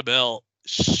 bell to bell,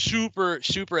 super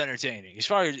entertaining. As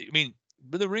far as,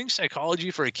 the ring psychology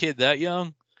for a kid that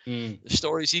young, the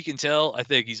stories he can tell, I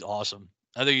think he's awesome.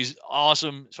 I think he's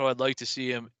awesome. So I'd like to see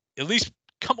him at least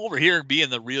come over here and be in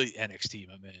the real NXT,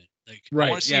 my man. Like I want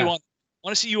Right. to see Yeah. you on.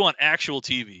 Want to see you on actual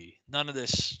TV. None of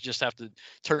this just have to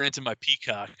turn into my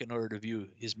Peacock in order to view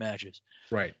his matches.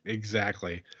 Right.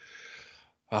 Exactly.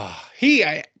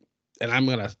 And I'm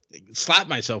gonna slap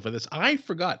myself for this. I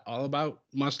forgot all about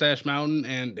Mustache Mountain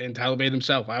and Tyler Bate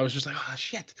himself. I was just like, oh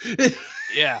shit.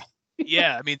 Yeah,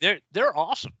 yeah. I mean, they're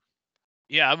awesome.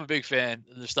 Yeah, I'm a big fan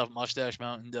of the stuff Mustache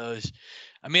Mountain does.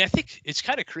 I mean, I think it's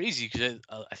kind of crazy because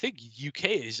I think UK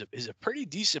is a pretty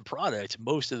decent product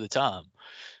most of the time.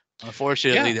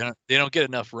 Unfortunately, Yeah. they don't get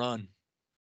enough run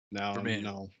No, for me.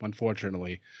 no,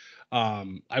 unfortunately.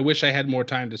 I wish I had more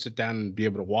time to sit down and be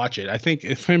able to watch it. I think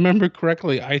if I remember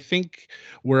correctly, I think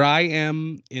where I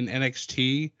am in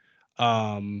NXT,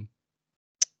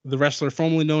 the wrestler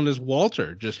formerly known as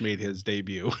Walter just made his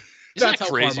debut. Isn't That's that how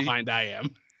far crazy? behind I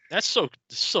am. That's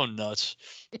so nuts.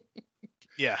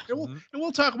 Yeah. And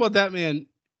we'll talk about that man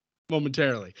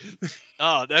momentarily.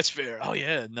 Oh, that's fair. Oh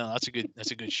yeah, no, that's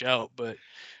a good shout. But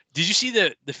did you see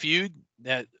the feud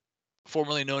that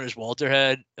formerly known as Walter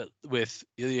had with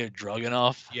Ilya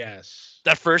Dragunov? Yes.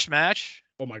 That first match,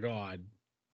 Oh my god.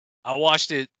 I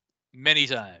watched it many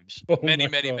times, Oh many,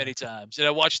 my many, God. many times, and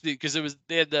I watched because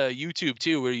they had the YouTube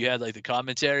too, where you had like the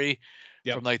commentary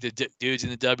Yep. from like the dudes in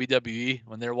the WWE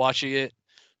when they're watching it.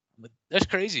 But that's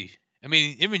crazy. I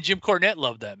mean, even Jim Cornette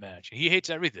loved that match. He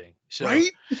hates everything. So Right?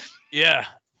 yeah,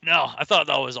 no, I thought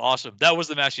that was awesome. That was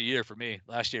the match of the year for me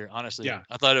last year. Honestly, Yeah.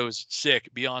 I thought it was sick,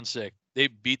 beyond sick. They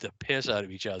beat the piss out of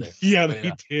each other. Yeah, But,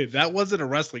 they did. That wasn't a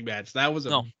wrestling match. That was a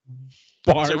no.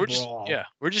 bar So brawl.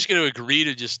 we're just gonna agree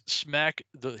to just smack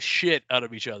the shit out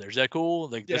of each other. Is that cool?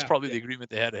 Like that's Yeah, probably yeah. the agreement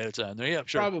they had ahead of time. Yeah,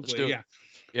 sure. Let's Probably, do it. yeah.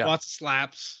 Yeah. Lots of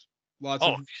slaps, lots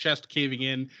Oh. of chest caving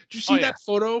in. Did you Oh, see yeah. that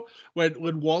photo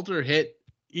when Walter hit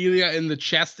Ilya in the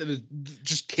chest and it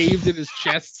just caved in his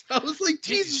chest? I was like,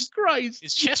 Jesus Christ.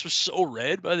 His chest was so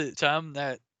red by the time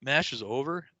that match was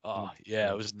over. Oh yeah,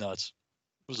 it was nuts.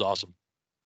 It was awesome.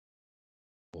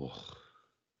 Oh.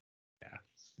 Yeah,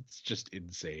 it's just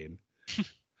insane. All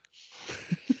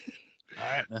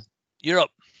right, man. You're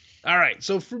up. All right,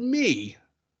 so for me,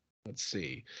 let's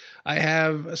see. I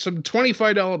have some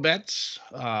 $25 bets.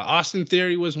 Austin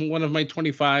Theory was one of my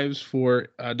 25s for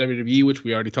WWE, which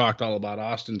we already talked all about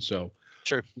Austin, so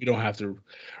Sure. we don't have to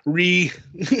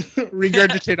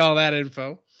regurgitate all that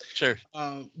info. Sure.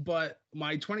 But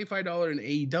my $25 in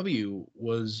AEW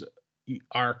was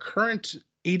our current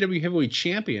AEW heavyweight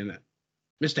champion,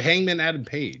 Mr. Hangman Adam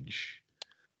Page.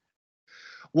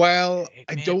 While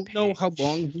I don't know how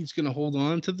long he's going to hold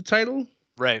on to the title,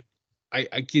 right?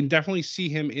 I can definitely see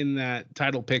him in that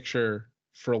title picture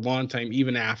for a long time,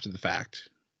 even after the fact.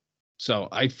 So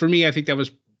for me, I think that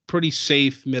was pretty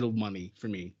safe middle money for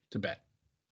me to bet.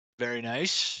 Very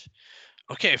nice.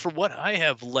 Okay, for what I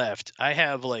have left, I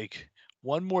have like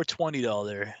one more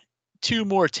 $20, two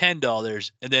more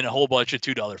 $10, and then a whole bunch of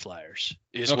 $2 flyers.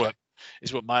 Is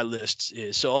what my list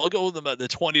is. So I'll go with the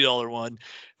 $20 one,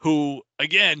 who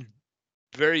again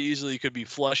very easily could be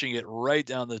flushing it right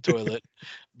down the toilet,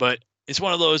 but it's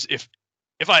one of those if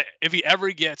he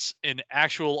ever gets an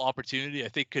actual opportunity, I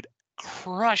think could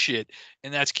crush it,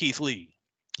 and that's Keith Lee.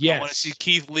 Yes. I want to see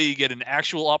Keith Lee get an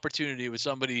actual opportunity with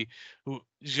somebody who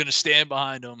is going to stand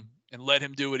behind him and let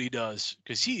him do what he does.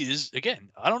 Because he is, again,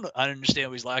 I understand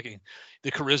what he's lacking.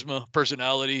 The charisma,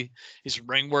 personality, his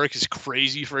ring work is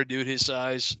crazy for a dude his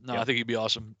size. No, I think he'd be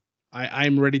awesome.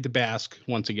 I'm ready to bask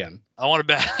once again. I want to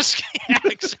bask. Yeah,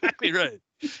 exactly right.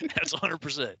 That's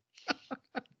 100%.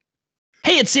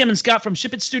 Hey, it's Sam and Scott from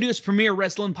Ship It Studios' premier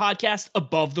wrestling podcast,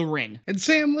 Above the Ring. And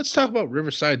Sam, let's talk about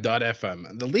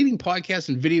Riverside.fm, the leading podcast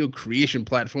and video creation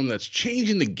platform that's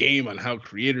changing the game on how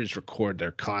creators record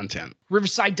their content.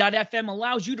 Riverside.fm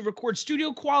allows you to record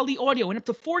studio quality audio and up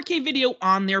to 4K video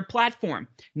on their platform.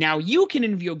 Now you can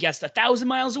interview a guest 1,000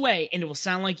 miles away and it will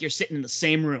sound like you're sitting in the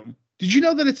same room. Did you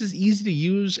know that it's as easy to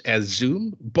use as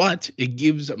Zoom, but it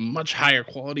gives much higher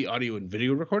quality audio and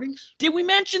video recordings? Did we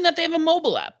mention that they have a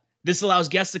mobile app? This allows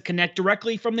guests to connect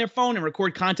directly from their phone and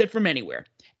record content from anywhere.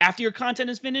 After your content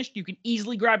is finished, you can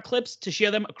easily grab clips to share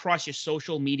them across your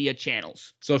social media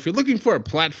channels. So if you're looking for a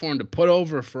platform to put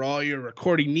over for all your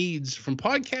recording needs, from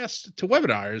podcasts to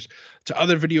webinars to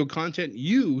other video content,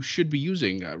 you should be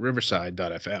using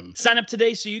Riverside.fm. Sign up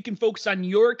today so you can focus on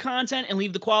your content and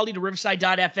leave the quality to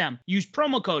Riverside.fm. Use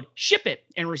promo code SHIPIT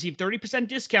and receive 30%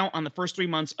 discount on the first 3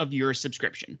 months of your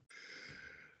subscription.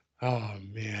 Oh,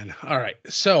 man. All right.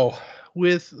 So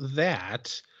with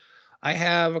that, I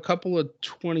have a couple of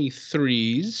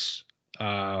 23s.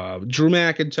 Drew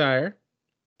McIntyre,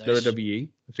 nice. WWE.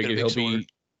 I figured he'll be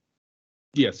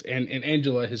Yes, and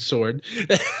Angela, his sword.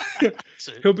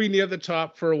 So, He'll be near the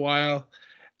top for a while.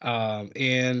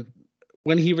 And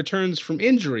when he returns from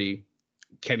injury,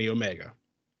 Kenny Omega.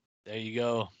 there you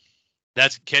go.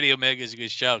 That's Kenny Omega is a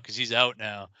good shout because he's out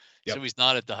now. Yep. So he's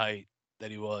not at the height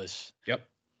that he was. Yep.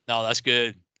 No, that's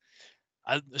good.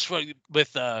 That's funny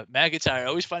with McIntyre. I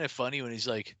always find it funny when he's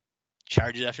like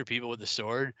charges after people with the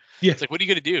sword. Yeah. It's like, what are you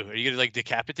gonna do? Are you gonna like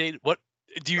decapitate? What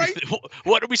do you? Right.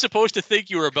 What are we supposed to think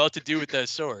you were about to do with that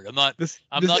sword? I'm not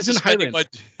Isn't suspending Highland.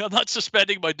 I'm not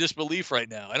suspending my disbelief right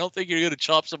now. I don't think you're gonna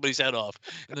chop somebody's head off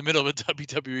in the middle of a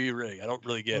WWE ring. I don't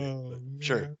really get it. But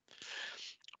sure.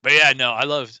 But yeah, no, I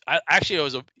was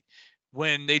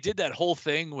when they did that whole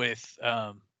thing with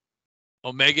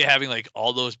Omega having like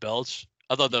all those belts.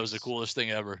 I thought that was the coolest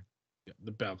thing ever. Yeah,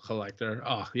 the belt collector.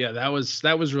 Oh yeah, that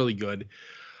was really good.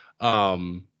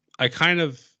 I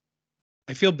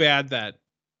feel bad that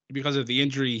because of the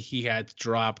injury he had to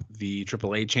drop the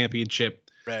AAA championship.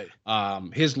 Right.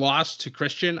 His loss to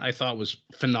Christian I thought was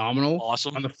phenomenal.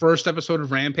 Awesome. On the first episode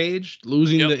of Rampage,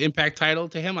 losing the Impact title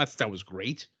to him, I thought that was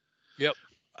great. Yep.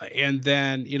 And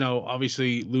then,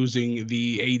 obviously losing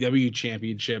the AEW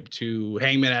championship to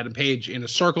Hangman Adam Page in a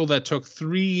circle that took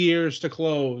 3 years to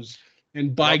close.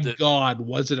 And by God,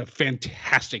 was it a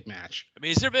fantastic match. I mean,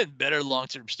 has there been better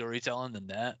long-term storytelling than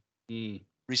that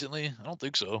recently? I don't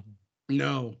think so.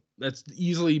 No, that's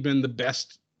easily been the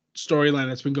best storyline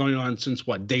that's been going on since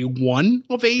day one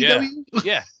of AEW?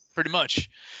 Yeah, pretty much.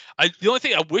 The only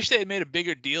thing I wish they had made a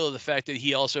bigger deal of the fact that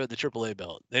he also had the AAA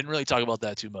belt. They didn't really talk about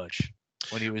that too much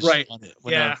when he was right. He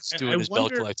was doing his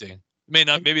belt collecting. Maybe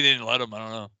they didn't let him. I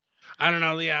don't know. I don't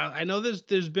know. Yeah, I know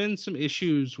there's been some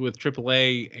issues with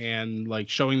AAA and like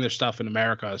showing their stuff in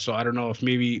America. So I don't know if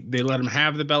maybe they let him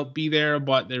have the belt be there,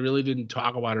 but they really didn't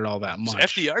talk about it all that much.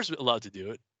 So FDR's allowed to do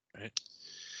it, right?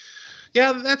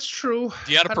 Yeah, that's true.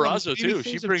 Deonna Purrazzo too.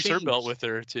 She brings her belt with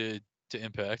her to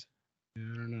Impact. I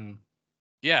don't know.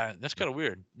 Yeah, that's kind of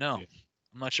weird. No, yeah.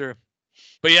 I'm not sure.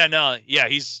 But yeah,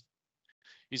 he's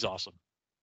awesome.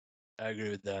 I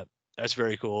agree with that. That's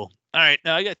very cool. All right,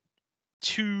 now I got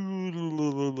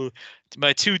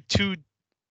my two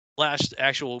last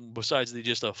actual besides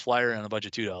just a flyer and a bunch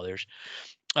of $2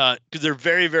 because they're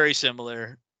very, very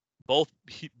similar. Both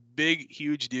big,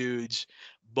 huge dudes,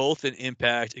 both in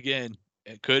Impact. Again,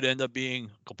 it could end up being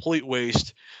a complete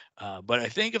waste, but I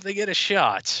think if they get a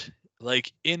shot,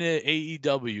 like in an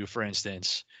AEW, for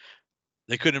instance,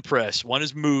 they could impress. One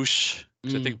is Moose. I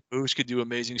think Moose could do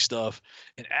amazing stuff.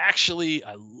 And actually,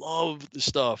 I love the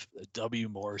stuff that W.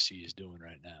 Morrissey is doing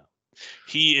right now.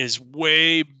 He is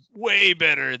way, way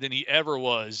better than he ever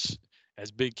was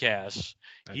as Big Cass.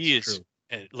 He is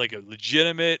like a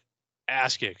legitimate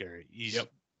ass kicker.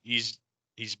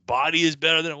 His body is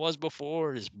better than it was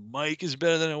before. His mic is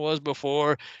better than it was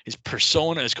before. His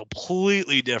persona is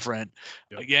completely different.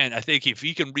 Yep. Again, I think if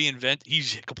he can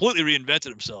he's completely reinvented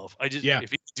himself. If he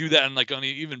can do that on an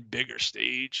even bigger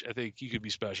stage, I think he could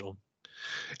be special.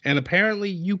 And apparently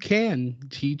you can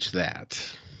teach that.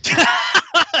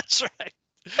 That's right.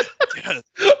 Yeah.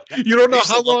 You don't know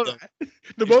how long.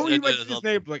 The moment you mention his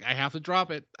name, like, I have to drop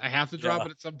it. I have to drop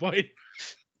it at some point.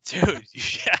 Dude,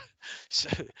 yeah. So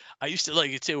I used to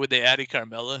like it too when they added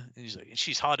Carmella, and he's like, and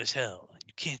she's hot as hell.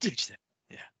 You can't teach that.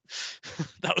 Yeah.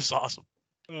 That was awesome.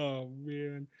 Oh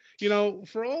man.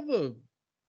 For all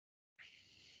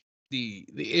the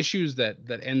issues that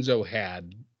Enzo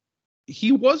had,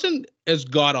 he wasn't as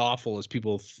god awful as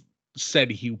people said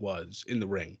he was in the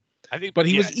ring. I think, but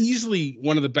he was easily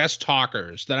one of the best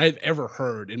talkers that I've ever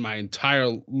heard in my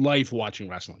entire life watching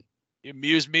wrestling. It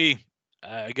amused me.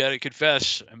 I gotta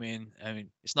confess. I mean,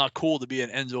 it's not cool to be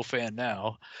an Enzo fan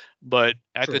now, but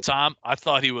at the time, I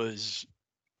thought he was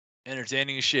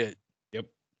entertaining as shit. Yep.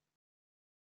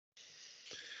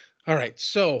 All right.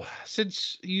 So,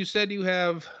 since you said you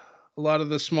have a lot of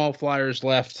the small flyers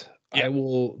left, I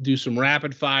will do some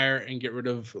rapid fire and get rid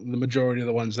of the majority of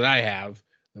the ones that I have.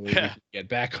 And we can get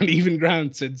back on even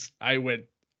ground since I went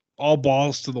all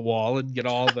balls to the wall and get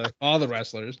all the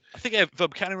wrestlers. I think if I'm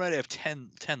counting right, I have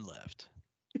 10 left.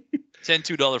 10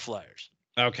 $2 flyers.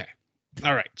 Okay.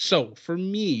 All right. So for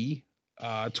me,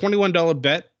 $21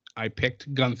 bet, I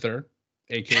picked Gunther,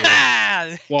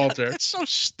 aka Walter. That's so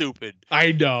stupid.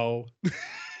 I know.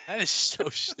 That is so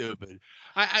stupid.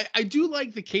 I do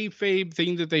like the kayfabe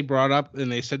thing that they brought up,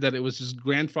 and they said that it was his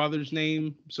grandfather's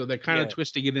name, so they're kind of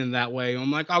twisting it in that way.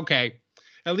 I'm like, okay,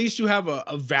 at least you have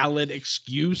a valid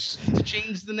excuse to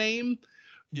change the name,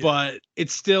 but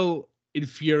it still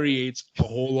infuriates a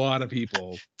whole lot of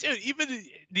people. Dude, even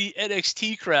the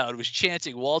NXT crowd was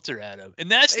chanting Walter at him, and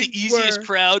that's the easiest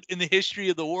crowd in the history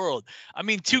of the world. I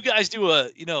mean, two guys do a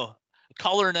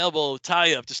collar and elbow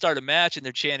tie up to start a match, and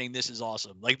they're chanting, "This is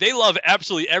awesome!" Like they love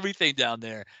absolutely everything down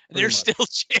there, and they're still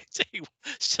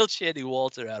chanting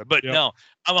Walter at him. But no,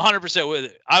 I'm 100% with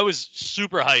it. I was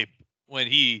super hyped when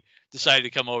he decided to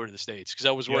come over to the States because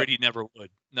I was worried he never would.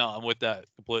 No, I'm with that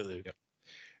completely. Yep.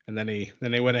 And then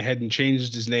they went ahead and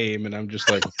changed his name, and I'm just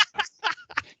like,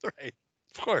 right,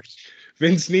 of course.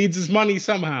 Vince needs his money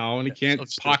somehow, and he can't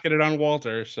pocket it on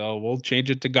Walter, so we'll change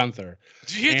it to Gunther.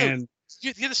 Did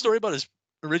you hear the story about his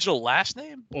original last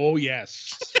name? Oh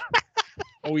yes.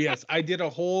 Oh yes, I did a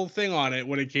whole thing on it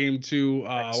when it came to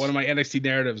one of my NXT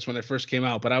narratives when it first came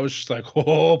out. But I was just like,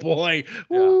 oh boy,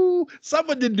 woo,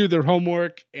 someone didn't do their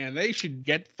homework, and they should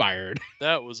get fired.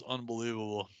 That was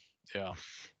unbelievable. Yeah.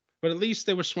 But at least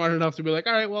they were smart enough to be like,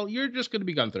 all right, well, you're just going to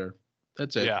be Gunther.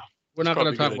 That's it. Yeah. We're not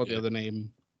going to talk about the other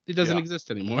name. It doesn't exist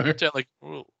anymore. Like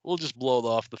we'll just blow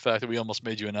off the fact that we almost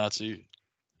made you a Nazi.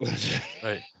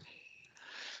 Right.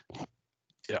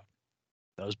 Yeah.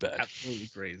 That was bad. Absolutely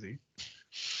crazy.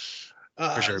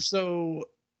 For sure. So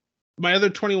my other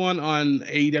 21 on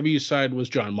AEW side was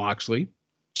Jon Moxley.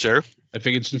 Sure. I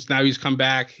figured since now he's come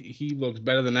back, he looks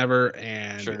better than ever,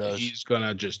 and he's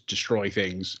gonna just destroy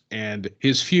things. And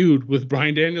his feud with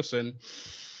Bryan Danielson,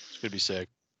 it's gonna be sick.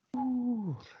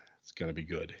 It's gonna be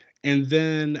good. And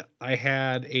then I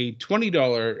had a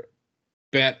 $20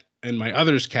 bet in my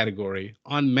others category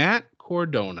on Matt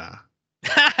Cardona.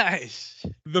 Nice.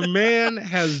 The man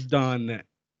has done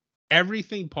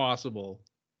everything possible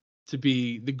to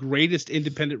be the greatest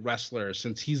independent wrestler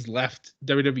since he's left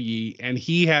WWE, and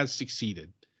he has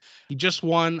succeeded. He just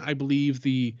won, I believe,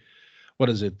 the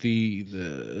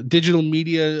digital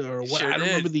media or what? I don't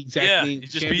remember the exact name. He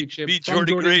just beat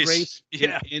Jordan Grace.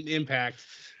 In Impact.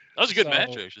 That was a good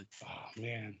match, actually. Oh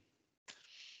man,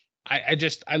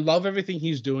 I love everything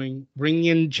he's doing. Bringing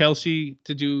in Chelsea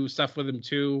to do stuff with him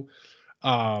too.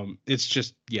 It's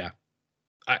just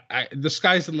the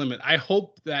sky's the limit. I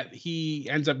hope that he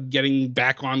ends up getting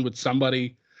back on with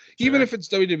somebody, even if it's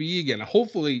WWE again.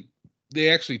 Hopefully they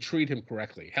actually treat him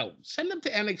correctly. Hell, send him to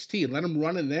NXT and let him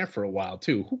run in there for a while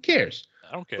too. Who cares?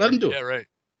 I don't care. Let him do it. Yeah, right.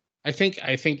 I think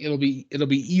it'll be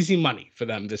easy money for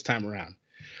them this time around.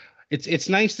 It's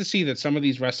nice to see that some of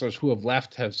these wrestlers who have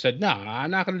left have said, no, I'm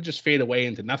not going to just fade away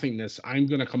into nothingness. I'm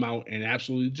going to come out and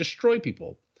absolutely destroy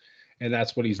people. And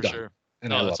that's what he's done. Sure.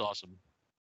 And that's awesome.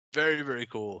 Very, very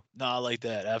cool. No, I like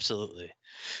that. Absolutely.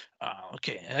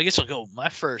 Okay. I guess I'll go my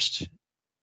first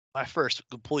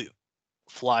complete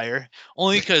flyer,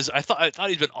 only because I thought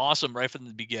he's been awesome right from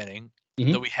the beginning.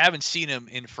 Though we haven't seen him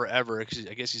in forever because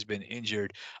I guess he's been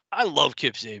injured. I love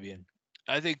Kip Sabian.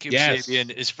 I think Kip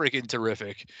Sabian is freaking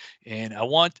terrific, and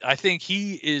I think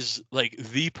he is like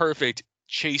the perfect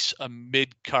chase a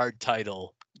mid-card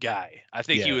title guy. I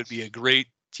think he would be a great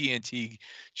TNT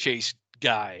chase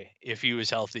guy if he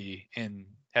was healthy and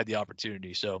had the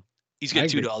opportunity. So he's got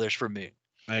 $2 from me.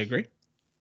 I agree.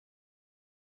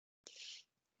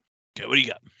 Okay, what do you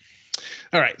got?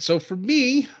 All right, so for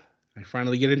me, I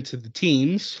finally get into the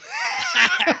teams.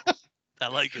 I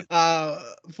like it.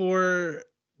 For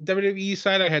WWE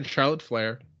side, I had Charlotte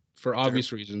Flair for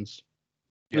obvious reasons.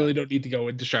 Really don't need to go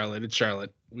into Charlotte. It's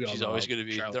Charlotte. She's always going to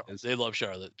be. They love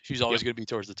Charlotte. She's always going to be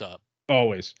towards the top.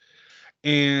 Always.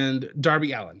 And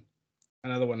Darby Allin,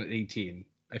 another one at 18.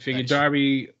 I figured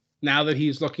Darby, now that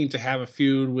he's looking to have a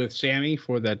feud with Sammy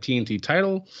for that TNT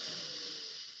title.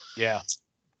 Yeah.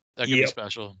 That could be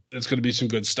special. It's going to be some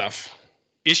good stuff.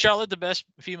 Is Charlotte the best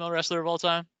female wrestler of all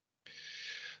time?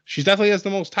 She definitely has the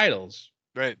most titles.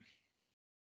 Right.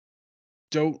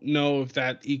 Don't know if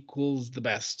that equals the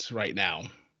best right now.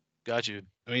 Got you.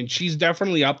 I mean, she's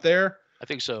definitely up there. I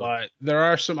think so. But there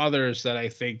are some others that I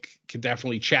think can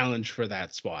definitely challenge for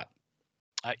that spot.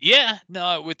 But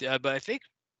I think,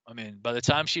 by the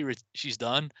time she's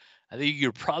done, I think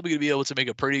you're probably going to be able to make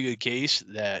a pretty good case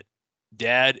that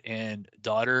dad and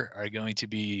daughter are going to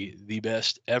be the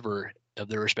best ever of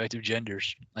their respective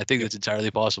genders. I think that's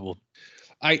entirely possible.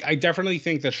 I definitely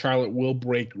think that Charlotte will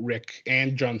break Rick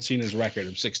and John Cena's record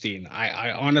of 16.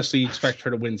 I honestly expect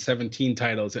her to win 17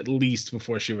 titles at least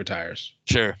before she retires.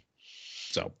 Sure.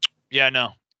 So. Yeah,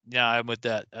 I'm with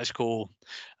that. That's cool.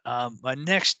 My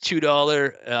next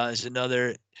 $2 is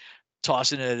another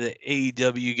tossing at an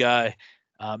AEW guy,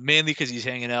 mainly because he's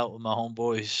hanging out with my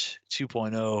homeboys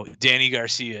 2.0, Danny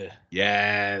Garcia.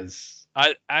 Yes.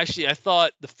 I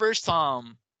thought the first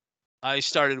time I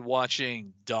started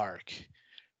watching Dark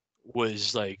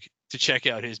was like to check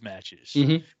out his matches.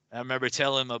 I remember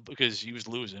telling him because he was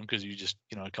losing because you just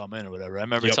come in or whatever. I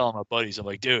remember telling my buddies, I'm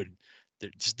like, dude,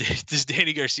 this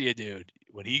Danny Garcia dude,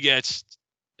 when he gets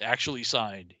actually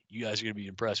signed, you guys are gonna be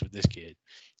impressed with this kid,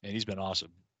 and he's been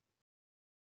awesome.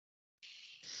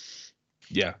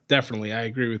 Yeah, definitely. I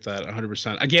agree with that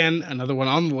 100%. Again, another one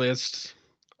on the list.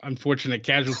 Unfortunate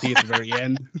casualty at the very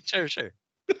end. Sure.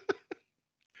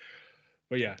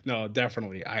 But yeah, no,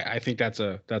 definitely. I think that's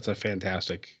a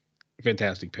fantastic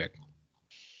pick.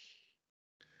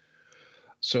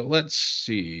 So let's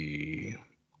see.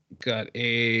 Got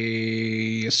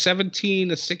a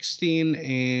 17, a 16,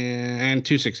 and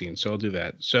two 16. So I'll do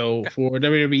that. So for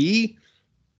WWE,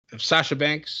 Sasha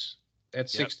Banks at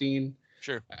 16.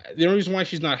 Sure. The only reason why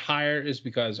she's not higher is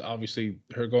because obviously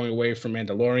her going away from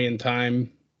Mandalorian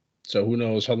time. So who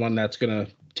knows how long that's gonna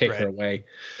take her away.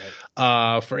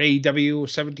 Right. For AEW,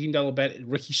 $17 bet,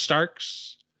 Ricky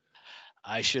Starks.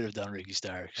 I should have done Ricky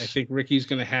Starks. I think Ricky's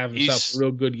gonna have himself a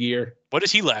real good year. What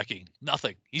is he lacking?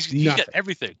 Nothing. He's got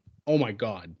everything. Oh my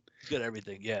God. He's got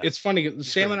everything. Yeah. It's funny.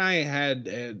 Sam and I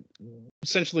had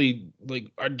essentially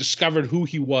discovered who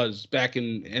he was back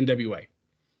in NWA.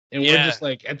 And we're just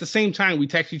like, at the same time, we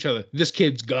text each other, this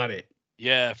kid's got it.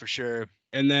 Yeah, for sure.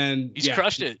 And then he's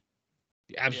crushed it.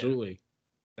 Absolutely.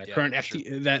 That current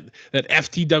that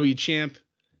FTW champ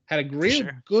had a real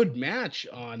good match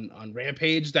on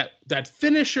Rampage. That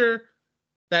finisher,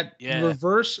 that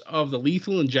reverse of the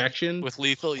lethal injection. With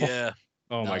lethal, yeah.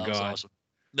 Oh my God. Awesome.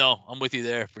 No, I'm with you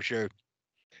there for sure.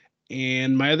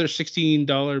 And my other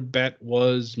 $16 bet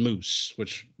was Moose,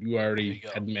 which you already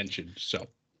had mentioned. So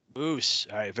Moose.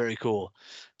 All right, very cool.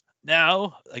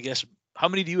 Now, I guess, how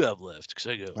many do you have left?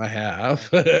 Because I have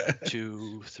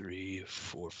 2, 3,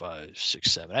 4, 5,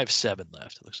 6, 7. I have 7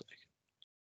 left, it looks like.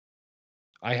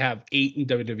 I have 8 in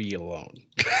WWE alone.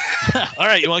 All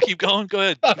right, you want to keep going? Go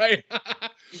ahead. All right.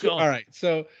 Keep going. All right.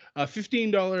 So a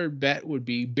 $15 bet would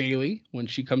be Bayley when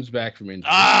she comes back from injury.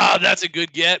 Ah, that's a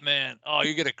good get, man. Oh,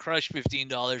 you're gonna crush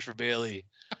 $15 for Bayley.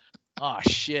 Oh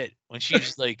shit. When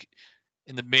she's like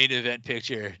in the main event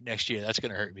picture next year, that's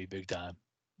gonna hurt me big time.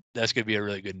 That's gonna be a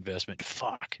really good investment.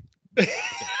 Fuck. I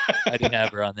didn't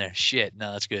have her on there. Shit.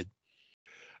 No, that's good.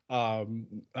 For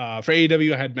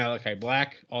AEW, I had Malachi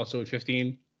Black also at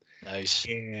 15. Nice.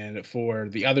 And for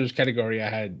the others category, I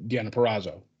had Deonna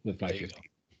Purrazzo with my 15.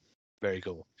 Very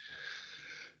cool.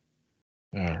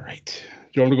 All right. Do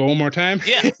you want to go one more time?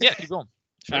 Yeah, keep going.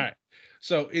 Sure. All right.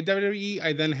 So in WWE,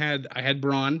 I had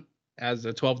Braun as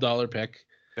a $12 pick.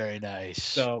 Very nice.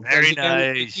 So very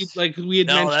nice. Like we had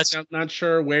mentioned, I'm not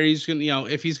sure where he's gonna,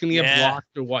 if he's gonna get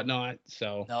blocked or whatnot.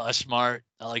 So no, that's smart.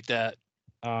 I like that.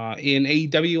 In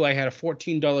AEW, I had a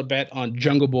 $14 bet on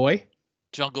Jungle Boy.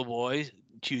 Jungle Boy,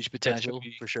 huge potential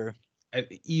for sure.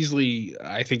 Easily,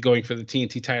 I think going for the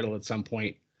TNT title at some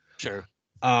point. Sure.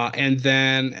 And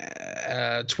then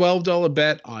 $12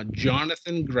 bet on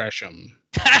Jonathan Gresham.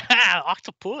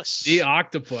 Octopus. The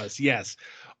Octopus, yes.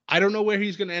 I don't know where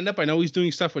he's going to end up. I know he's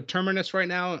doing stuff with Terminus right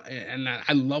now, and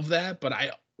I love that, but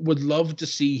I would love to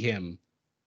see him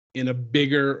in a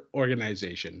bigger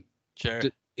organization. Sure.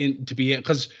 To be in,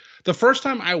 because the first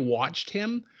time I watched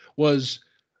him was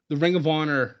the Ring of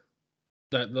Honor,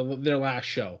 their last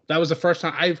show. That was the first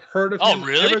time I've heard of him.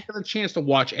 Really? I never got a chance to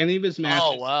watch any of his matches.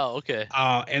 Oh, wow. Okay.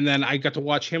 And then I got to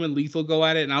watch him and Lethal go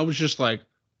at it, and I was just like,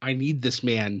 I need this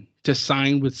man to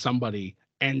sign with somebody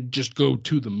and just go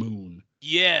to the moon.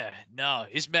 Yeah, no,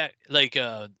 his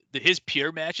his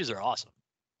pure matches are awesome.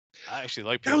 I actually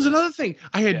like pure. That was another thing.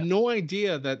 I had no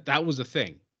idea that was a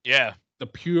thing. Yeah. The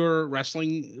pure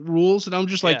wrestling rules, and I'm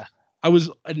just like, I was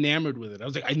enamored with it. I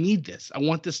was like, I need this. I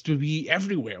want this to be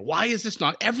everywhere. Why is this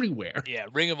not everywhere? Yeah,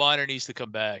 Ring of Honor needs to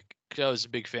come back. I was a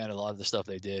big fan of a lot of the stuff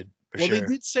they did. They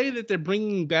did say that they're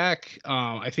bringing back.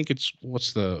 I think it's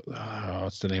what's the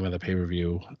name of the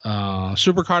pay-per-view?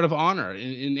 Supercard of Honor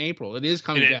in April. It is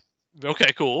coming back.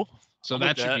 Okay, cool. So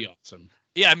that should be awesome.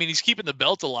 Yeah, I mean, he's keeping the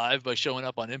belt alive by showing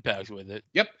up on Impact with it.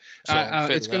 Yep. So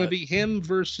it's going to be him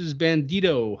versus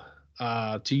Bandito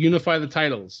to unify the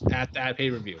titles at that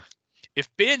pay-per-view. If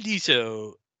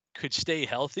Bandito could stay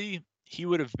healthy, he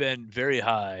would have been very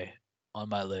high on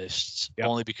my lists. Yep.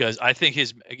 Only because I think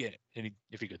if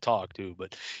he could talk too,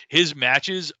 but his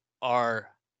matches are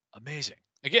amazing.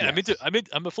 Again, yes.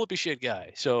 I'm a flippy shit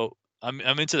guy, so I'm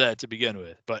into that to begin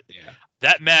with. But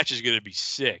that match is going to be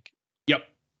sick. Yep.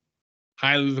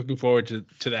 Highly looking forward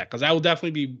to that, because I will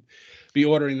definitely be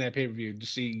ordering that pay-per-view to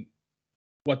see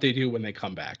what they do when they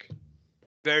come back.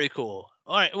 Very cool.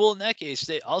 All right. Well, in that case,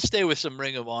 I'll stay with some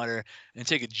Ring of Honor and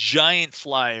take a giant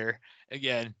flyer.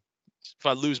 Again, if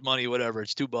I lose money, whatever,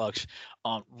 it's $2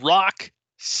 on Rock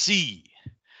C,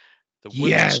 the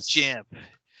women's champ.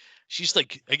 She's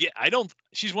like, again,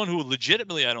 she's one who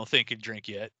legitimately I don't think can drink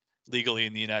yet legally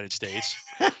in the United States,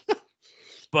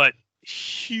 but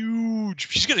huge.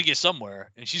 She's going to get somewhere,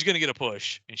 and she's going to get a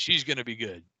push, and she's going to be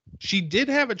good. She did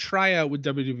have a tryout with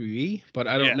WWE, but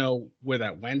I don't Yeah. know where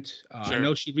that went. I Sure.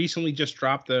 know she recently just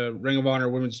dropped the Ring of Honor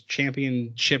Women's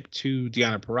Championship to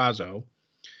Deonna Purrazzo.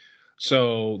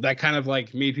 So that kind of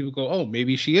like made people go, oh,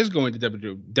 maybe she is going to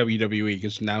WWE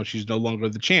because now she's no longer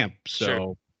the champ. So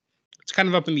Sure. it's kind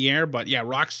of up in the air. But yeah,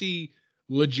 Roxy,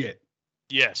 legit.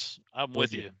 Yes, I'm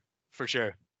with Legit. you for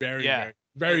sure. Very, Yeah. very,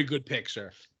 very good pick,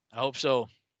 sir. I hope so.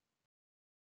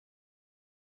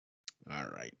 All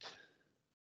right.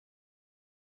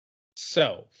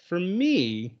 So for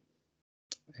me,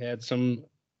 I had some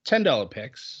 $10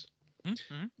 picks.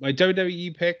 Mm-hmm. My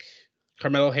WWE pick,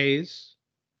 Carmelo Hayes.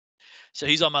 So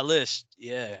he's on my list.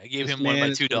 Yeah, I gave This him one of my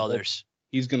man is gonna go- $2.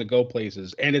 He's gonna go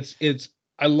places, and it's.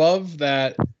 I love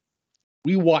that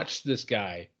we watched this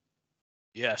guy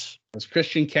Yes. as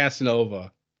Christian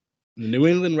Casanova, in the New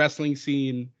England wrestling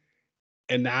scene,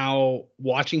 and now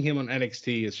watching him on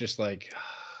NXT is just like,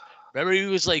 Remember he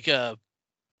was like a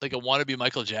wannabe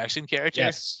Michael Jackson character?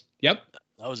 yes, yep.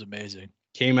 That was amazing.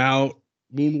 Came out,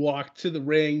 moonwalked to the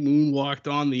ring, moonwalked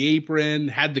on the apron,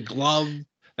 had the glove,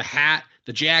 the hat,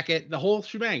 the jacket, the whole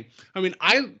shebang. I mean,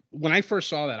 when I first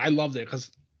saw that, I loved it because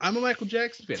I'm a Michael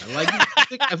Jackson fan. I like his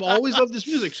music. I've always loved this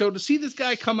music. So to see this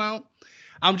guy come out,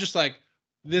 I'm just like,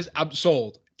 I'm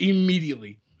sold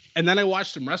immediately. And then I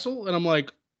watched him wrestle, and I'm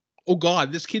like, oh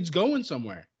God, this kid's going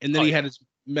somewhere. And then Oh, he yeah. had his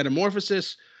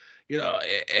metamorphosis,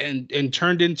 and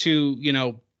turned into,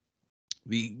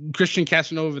 the Christian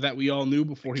Casanova that we all knew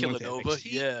before he went to Killanova.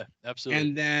 NXT. Yeah, absolutely.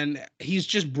 And then he's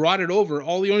just brought it over.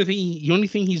 The only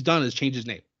thing he's done is change his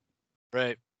name.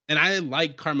 Right. And I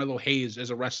like Carmelo Hayes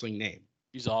as a wrestling name.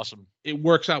 He's awesome. It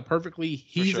works out perfectly.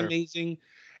 He's sure. amazing.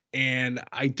 And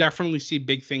I definitely see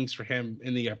big things for him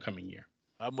in the upcoming year.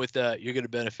 I'm with that. You're going to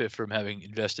benefit from having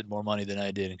invested more money than I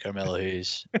did in Carmelo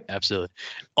Hayes. Absolutely.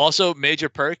 Also, major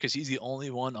perk because he's the only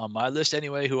one on my list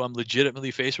anyway who I'm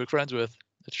legitimately Facebook friends with.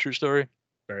 That's a true story.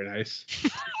 Very nice.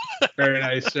 Very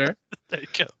nice, sir. There you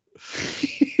go.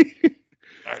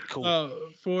 All right, cool.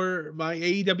 For my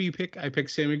AEW pick, I picked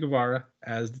Sammy Guevara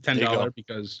as the There you go. $10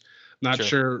 because not Sure.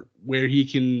 sure where he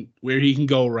can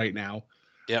go right now.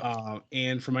 Yeah.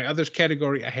 And for my others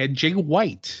category, I had Jay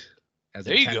White as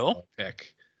There a you $10 go.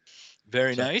 pick.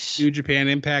 Very So, nice. New Japan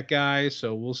Impact guy,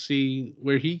 so we'll see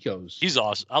where he goes. He's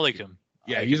awesome. I like him.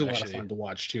 I yeah, like he's a him, lot actually. of fun to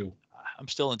watch too. I'm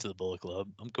still into the Bullet Club.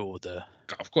 I'm cool with that.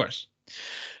 Of course.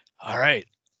 All right.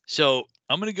 So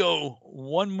I'm going to go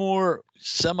one more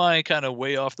semi kind of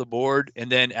way off the board. And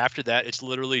then after that, it's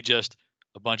literally just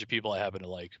a bunch of people I happen to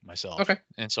like myself. Okay.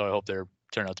 And so I hope they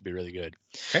turn out to be really good.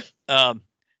 Okay.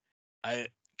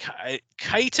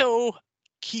 Kaito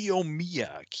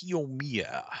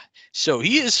Kiyomiya. So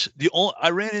he is the only,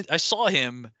 I saw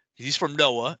him. He's from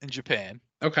Noah in Japan.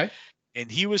 Okay. And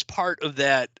he was part of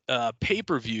that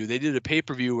pay-per-view. They did a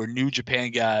pay-per-view where New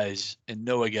Japan guys and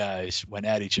Noah guys went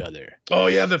at each other. Oh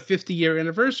yeah, the 50-year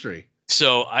anniversary.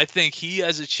 So I think he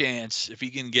has a chance if he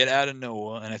can get out of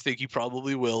Noah, and I think he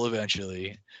probably will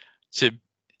eventually, to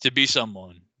be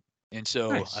someone. And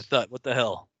so Nice. I thought, what the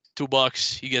hell?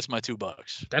 $2, he gets my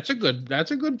 $2. That's a good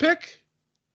pick.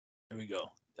 There we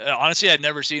go. Honestly, I'd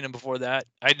never seen him before that.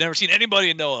 I'd never seen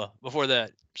anybody in Noah before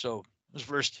that. So it was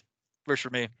first for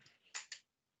me.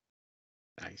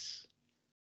 Nice.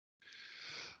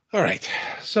 All right.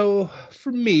 So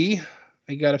for me,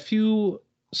 I got a few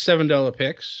 $7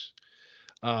 picks.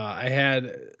 I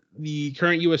had the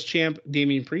current U.S. champ,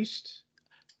 Damian Priest.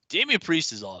 Damian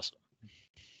Priest is awesome.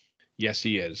 Yes,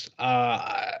 he is.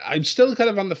 I'm still kind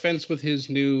of on the fence with his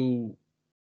new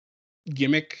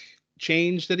gimmick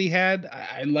change that he had.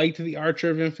 I liked the Archer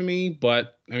of Infamy,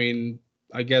 but I mean,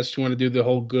 I guess you want to do the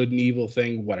whole good and evil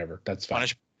thing, whatever. That's fine.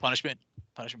 Punishment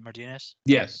Martinez.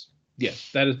 Yes,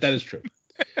 that is true.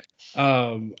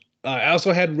 I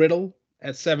also had Riddle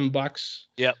at $7.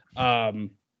 Yep.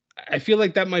 I feel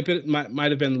like that might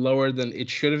have been lower than it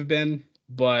should have been,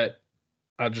 but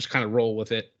I'll just kind of roll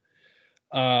with it.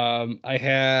 I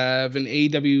have an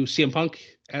AEW CM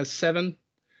Punk as 7.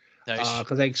 Nice.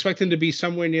 Because I expect him to be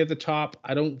somewhere near the top.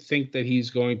 I don't think that he's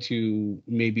going to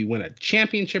maybe win a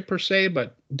championship per se,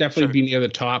 but definitely be near the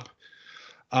top.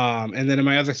 And then in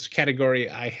my other category,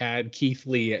 I had Keith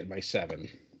Lee at my 7.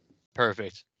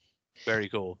 Perfect. Very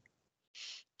cool.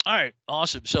 All right.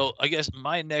 Awesome. So I guess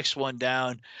my next one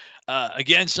down,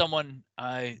 again, someone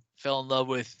I fell in love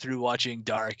with through watching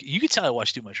Dark. You can tell I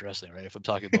watch too much wrestling, right? If I'm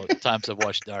talking about the times I've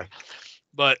watched Dark.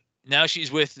 But now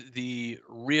she's with the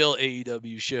real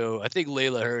AEW show. I think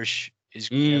Layla Hirsch is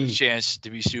going to have a chance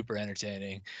to be super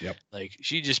entertaining. Yep. Like,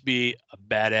 she'd just be a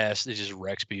badass that just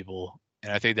wrecks people.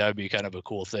 And I think that would be kind of a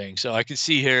cool thing. So I could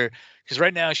see her, because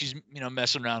right now she's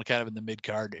messing around kind of in the mid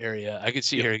card area. I could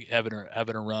see her having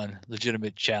a run,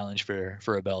 legitimate challenge for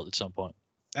a belt at some point.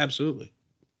 Absolutely.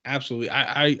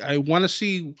 I want to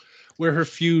see where her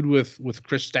feud with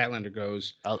Chris Statlander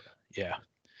goes. Yeah.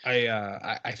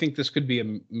 I think this could be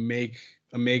a make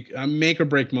or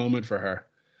break moment for her.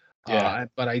 Yeah.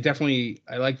 But I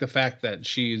like the fact that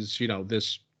she's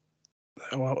this.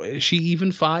 Well, is she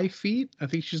even 5 feet? I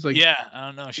think she's like. Yeah, I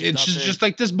don't know. She's just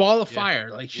like this ball of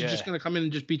fire. Like she's just gonna come in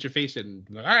and just beat your face in. And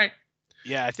be like, all right.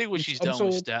 Yeah, I think what she's done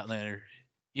with Statlander.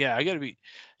 Yeah, I gotta be.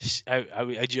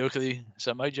 I jokingly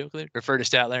refer to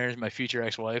Statlander as my future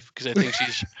ex-wife because I think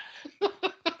she's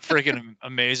freaking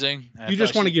amazing. You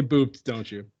just want to get booped, don't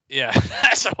you? Yeah,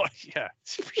 that's yeah,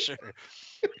 for sure.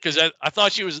 Because I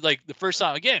thought she was like the first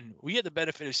time. Again, we had the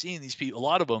benefit of seeing these people, a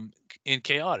lot of them in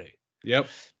Chaotic. Yep.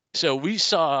 So we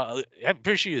saw. I'm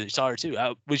pretty sure you saw her too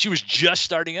when she was just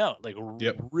starting out, like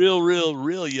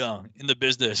real young in the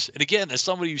business. And again, as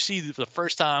somebody you see for the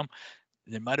first time,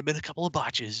 there might have been a couple of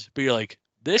botches, but you're like,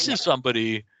 this is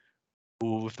somebody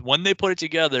who, when they put it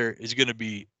together, is going to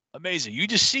be amazing. You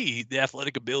just see the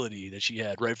athletic ability that she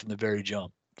had right from the very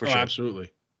jump. For sure.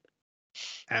 Absolutely.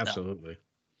 No,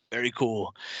 very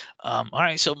cool. All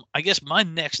right, so I guess my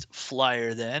next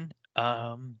flyer then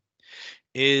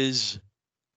is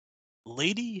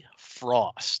Lady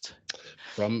Frost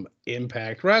from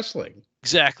Impact Wrestling.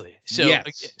 Exactly. So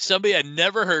somebody I'd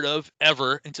never heard of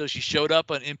ever until she showed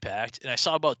up on Impact, and I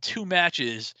saw about 2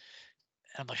 matches.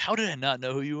 And I'm like, how did I not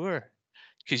know who you were?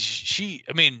 Because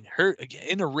her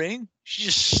in the ring,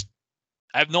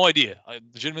 I have no idea. I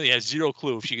legitimately have zero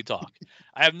clue if she could talk.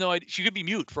 I have no idea. She could be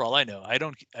mute for all I know. I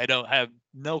don't have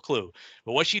no clue.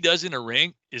 But what she does in the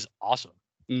ring is awesome.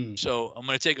 So I'm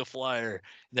going to take a flyer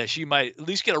that she might at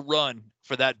least get a run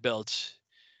for that belt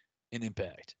in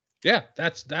Impact. Yeah,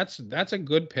 that's a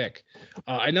good pick.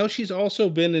 I know she's also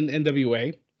been in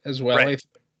NWA as well, right.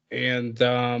 And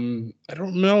I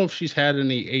don't know if she's had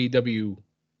any AEW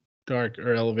Dark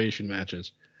or Elevation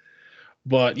matches,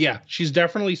 but yeah, she's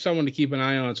definitely someone to keep an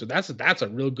eye on. So that's a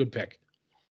real good pick.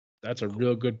 That's a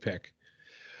real good pick.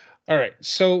 All right,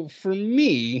 so for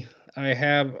me, I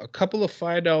have a couple of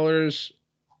 $5,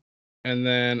 and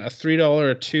then a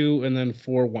 $3, a $2, and then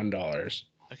 4 $1.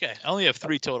 Okay, I only have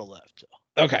 3 total left. So.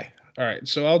 Okay. All right.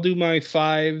 So I'll do my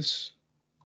 5s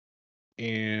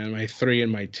and my 3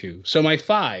 and my 2. So my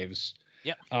 5s.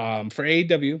 Yeah. For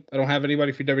AEW, I don't have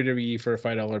anybody for WWE for a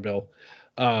 $5 bill.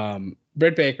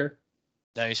 Britt Baker.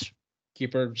 Nice.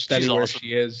 Keep her steady where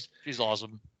she is. She's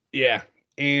awesome. Yeah.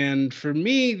 And for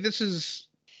me, this is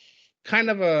kind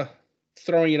of a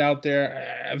throwing it out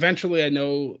there. Eventually, I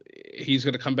know he's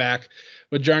going to come back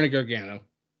with Johnny Gargano.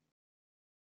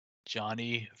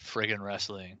 Johnny friggin'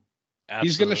 Wrestling. Absolutely.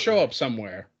 He's going to show up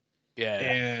somewhere. Yeah.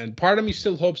 And part of me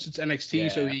still hopes it's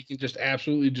NXT so he can just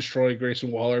absolutely destroy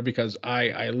Grayson Waller, because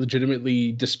I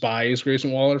legitimately despise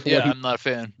Grayson Waller for what I'm not a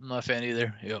fan. I'm not a fan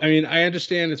either. Yep. I mean, I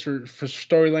understand it's for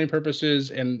storyline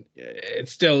purposes, and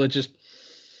it's still,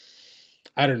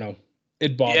 I don't know.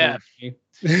 It bothers me.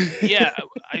 Yeah,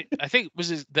 I think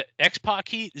was it the X-Pac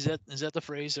heat? Is that the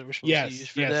phrase that we're supposed to use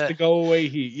for that? Yes, the go away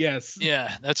heat. Yes.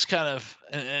 Yeah, that's kind of,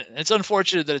 and it's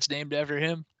unfortunate that it's named after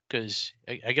him, because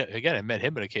I met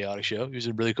him at a Chaotic show. He was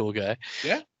a really cool guy.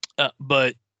 Yeah.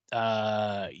 But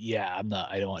I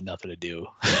don't want nothing to do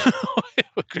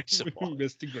with Grayson Waller.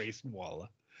 Mr. Grayson Waller.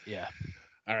 Yeah.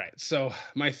 All right. So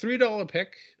my $3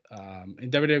 pick in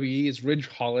WWE is Ridge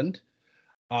Holland.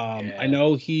 I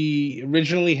know he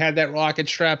originally had that rocket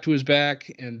strapped to his back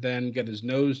and then got his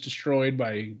nose destroyed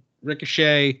by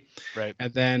Ricochet. Right.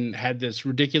 And then had this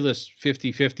ridiculous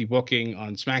 50-50 booking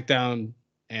on SmackDown.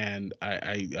 And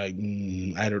I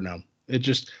don't know. It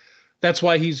just, that's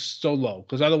why he's so low,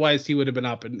 because otherwise he would have been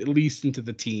up at least into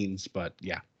the teens. But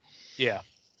yeah. Yeah.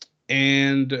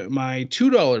 And my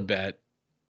 $2 bet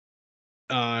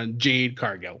on Jade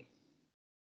Cargill.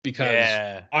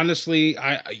 Because honestly,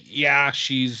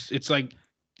 it's like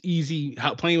easy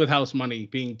playing with house money,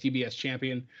 being TBS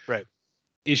champion. Right.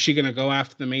 Is she going to go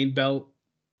after the main belt?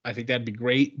 I think that'd be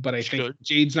great, but I think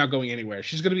Jade's not going anywhere.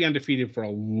 She's going to be undefeated for a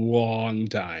long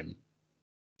time.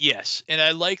 Yes, and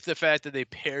I like the fact that they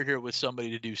paired her with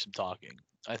somebody to do some talking.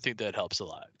 I think that helps a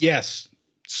lot. Yes.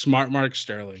 Smart Mark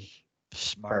Sterling.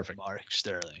 Perfect. Mark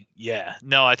Sterling. Yeah.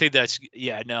 No, I think that's,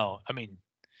 I mean,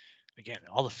 again,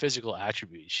 all the physical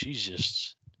attributes. She's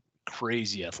just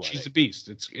crazy athletic. She's a beast.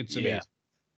 It's amazing.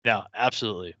 No,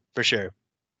 absolutely. For sure.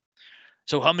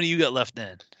 So how many you got left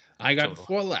then? I got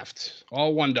 4 left.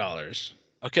 All $1.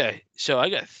 Okay. So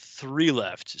I got 3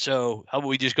 left. So how about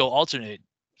we just go alternate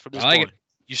from this point? It.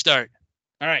 You start.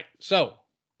 All right. So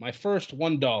my first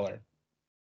 $1,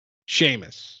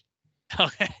 Sheamus.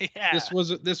 Okay, yeah.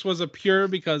 This was a pure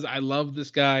because I love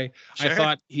this guy. Sure. I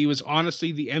thought he was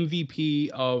honestly the MVP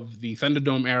of the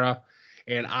Thunderdome era,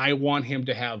 and I want him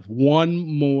to have one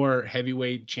more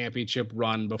heavyweight championship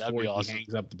run before be he awesome.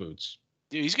 hangs up the boots.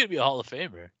 Dude, he's gonna be a Hall of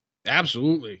Famer.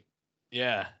 Absolutely.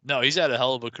 Yeah. No, he's had a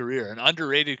hell of a career, an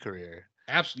underrated career.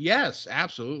 Yes,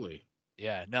 absolutely.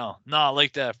 Yeah. No, I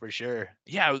like that for sure.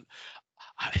 Yeah.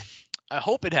 I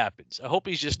hope it happens. I hope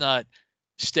he's just not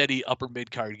steady upper mid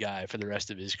card guy for the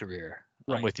rest of his career.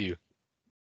 I'm Right. with you.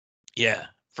 Yeah,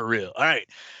 for real. All right.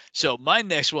 So my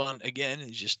next one again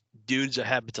is just dudes I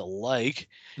happen to like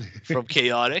from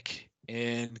Chaotic,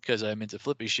 and because I'm into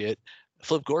flippy shit,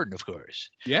 Flip Gordon, of course.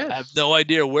 Yes. I have no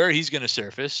idea where he's gonna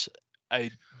surface.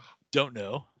 I don't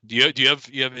know. Do you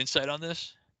have insight on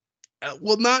this?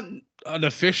 Well, not an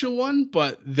official one,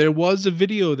 but there was a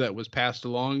video that was passed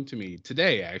along to me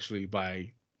today, actually,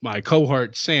 by my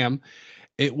cohort Sam.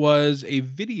 It was a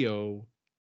video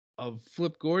of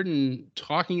Flip Gordon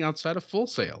talking outside of Full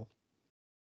Sail.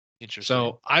 Interesting.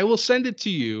 So I will send it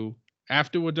to you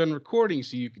after we're done recording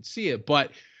so you can see it. But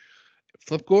if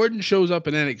Flip Gordon shows up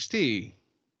in NXT,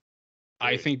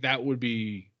 I think that would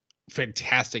be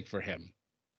fantastic for him.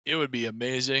 It would be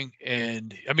amazing.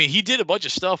 And I mean, he did a bunch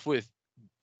of stuff with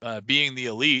being the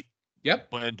Elite.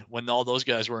 Yep. When all those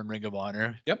guys were in Ring of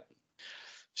Honor. Yep.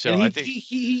 So and I think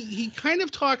he kind of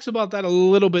talks about that a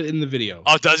little bit in the video.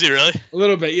 Oh, does he really? A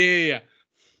little bit, yeah.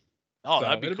 Oh, So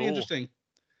that'd be it'll cool. be interesting.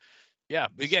 Yeah,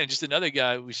 again, just another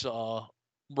guy we saw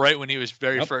right when he was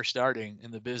very first starting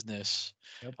in the business.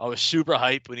 Yep. I was super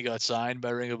hyped when he got signed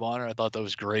by Ring of Honor. I thought that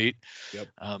was great. Yep.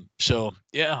 So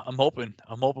yeah, I'm hoping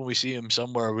we see him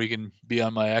somewhere we can be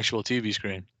on my actual TV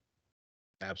screen.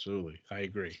 Absolutely, I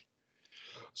agree.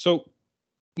 So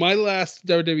my last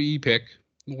WWE pick,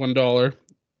 $1,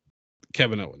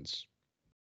 Kevin Owens.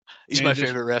 He's my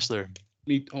favorite wrestler.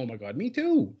 Oh my God, me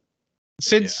too.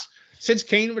 Since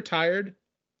Kane retired,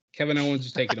 Kevin Owens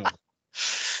is taking over.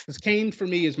 Because Kane for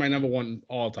me is my number one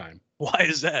all time. Why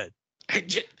is that?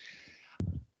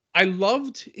 I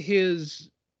loved his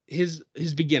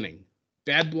beginning.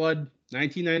 Bad Blood,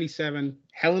 1997,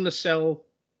 Hell in a Cell.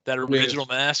 That original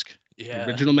mask. Yeah.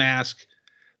 Original mask,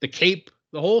 the cape,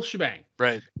 the whole shebang.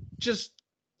 Right.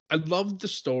 I loved the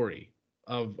story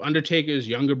of Undertaker's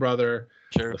younger brother,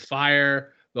 Sure. the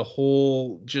fire, the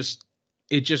whole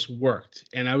it just worked.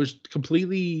 And I was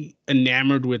completely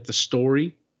enamored with the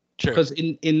story. Sure. Because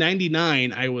in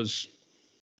 99, I was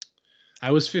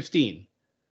 15.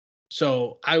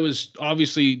 So I was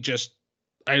obviously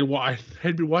I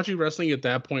had been watching wrestling at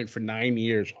that point for 9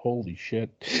 years. Holy shit.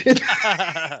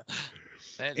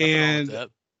 And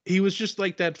he was just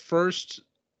like that first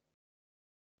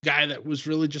guy that was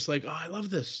really just like, oh, I love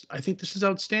this. I think this is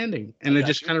outstanding. And I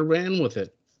just kind of ran with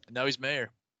it. And now he's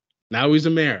mayor. Now he's a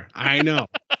mayor. I know.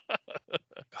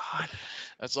 God.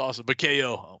 That's awesome. But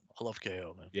KO, I love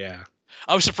KO, man. Yeah.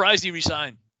 I was surprised he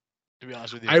resigned, to be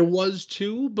honest with you. I was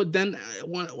too, but then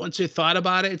once I thought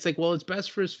about it, it's like, well, it's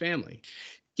best for his family.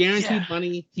 Guaranteed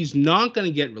money. He's not going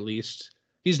to get released.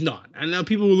 He's not. And now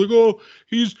people were like, oh,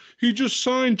 he just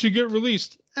signed to get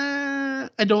released.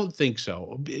 I don't think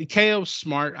so. KO's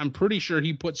smart. I'm pretty sure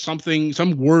he put some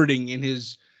wording in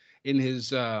his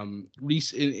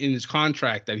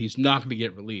contract that he's not going to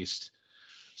get released.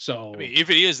 So I mean, if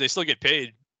he is, they still get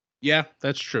paid. Yeah,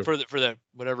 that's true. For that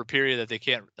whatever period that they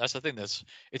can't. That's the thing.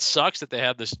 It sucks that they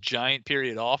have this giant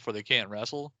period off where they can't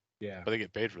wrestle. Yeah, but they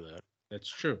get paid for that. That's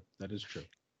true. That is true.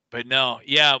 But no,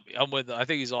 yeah, I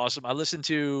think he's awesome. I listened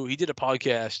to. He did a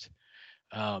podcast.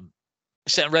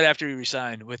 Right after he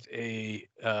resigned with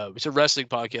it's a wrestling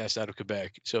podcast out of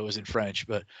Quebec, so it was in French,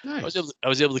 but nice. I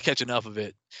was able to catch enough of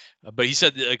it. But he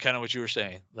said kind of what you were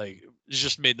saying, like it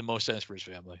just made the most sense for his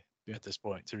family at this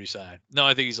point to resign. No,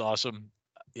 I think he's awesome.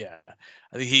 Yeah,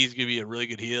 I think he's gonna be a really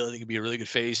good heel. I think he'll be a really good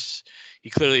face. He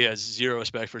clearly has zero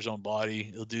respect for his own body.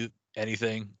 He'll do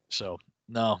anything. So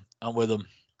no, I'm with him.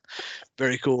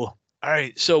 Very cool. All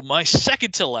right, so my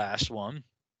second to last one.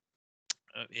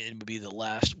 It would be the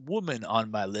last woman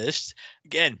on my list.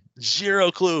 Again,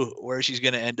 zero clue where she's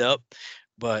going to end up,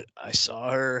 but I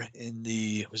saw her in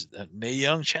was that Mae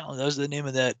Young Challenge? That was the name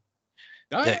of that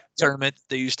tournament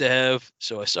they used to have.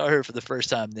 So I saw her for the first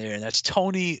time there, and that's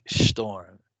Toni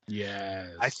Storm. Yes.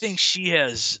 I think she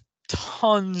has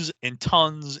tons and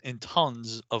tons and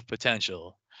tons of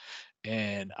potential,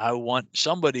 and I want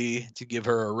somebody to give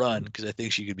her a run because I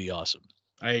think she could be awesome.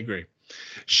 I agree.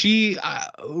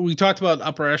 We talked about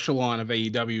upper echelon of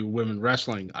AEW women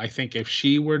wrestling. I think if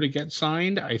she were to get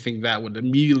signed, I think that would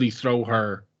immediately throw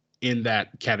her in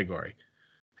that category.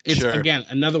 It's Sure. again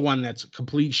another one that's a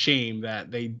complete shame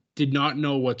that they did not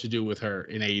know what to do with her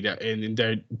in AEW in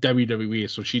the WWE.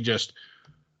 So she just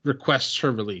requests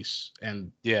her release,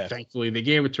 and Yeah. thankfully they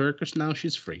gave it to her because now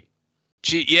she's free.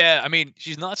 I mean,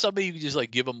 she's not somebody you can just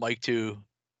like give a mic to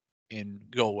and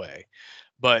go away.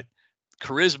 But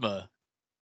charisma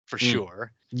for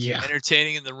sure. Yeah,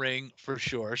 Entertaining in the ring for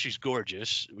sure. She's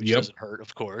gorgeous, which Yep. doesn't hurt,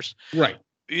 of course. right.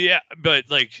 Yeah, but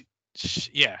like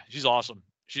she's awesome.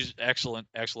 She's excellent.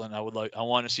 I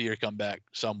want to see her come back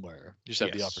somewhere. Just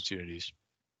have the Yes. opportunities.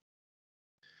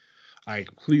 I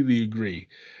completely agree.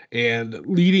 And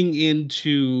leading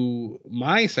into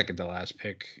my second to last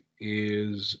pick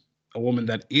is a woman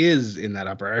that is in that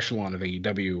upper echelon of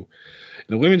AEW in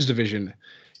the women's division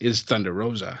is Thunder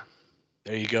Rosa.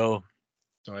 There you go.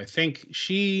 So I think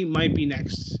she might be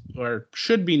next or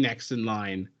should be next in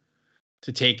line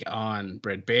to take on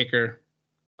Britt Baker.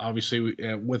 Obviously,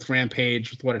 with Rampage,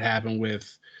 with what had happened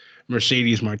with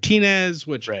Mercedes Martinez,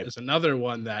 which is another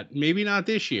one that maybe not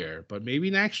this year, but maybe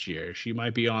next year she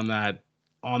might be on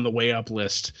the way up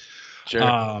list. Sure.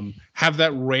 Have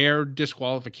that rare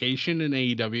disqualification in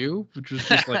AEW, which was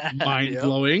just like mind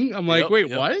blowing. I'm like, wait,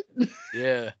 what?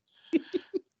 Yeah.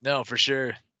 No, for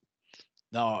sure.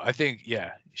 No, I think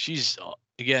she's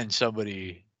again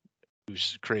somebody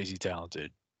who's crazy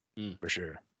talented for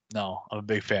sure. No, I'm a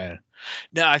big fan.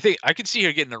 No, I think I could see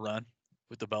her getting a run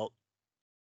with the belt.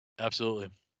 Absolutely.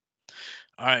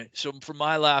 All right. So for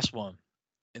my last one,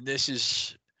 and this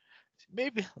is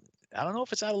maybe, I don't know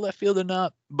if it's out of left field or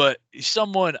not, but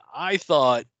someone I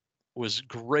thought was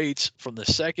great from the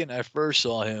second I first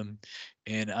saw him.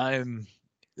 And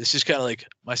this is kind of like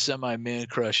my semi-man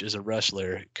crush as a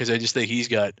wrestler, because I just think he's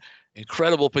got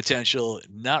incredible potential,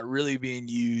 not really being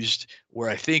used where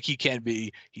I think he can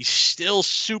be. He's still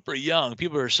super young.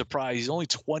 People are surprised. He's only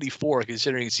 24,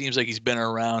 considering it seems like he's been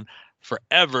around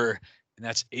forever, and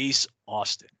that's Ace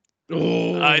Austin.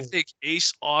 Oh. I think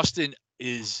Ace Austin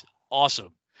is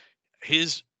awesome.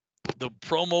 The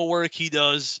promo work he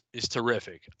does is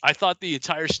terrific. I thought the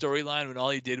entire storyline when all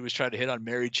he did was try to hit on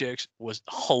married chicks was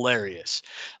hilarious.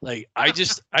 Like I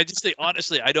just think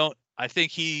honestly, I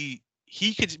think he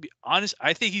could be honest.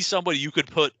 I think he's somebody you could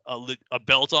put a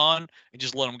belt on and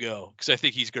just let him go, because I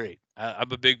think he's great.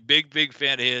 I'm a big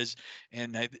fan of his,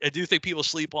 and I do think people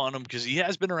sleep on him because he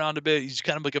has been around a bit. He's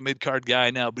kind of like a mid-card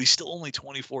guy now, but he's still only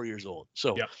 24 years old.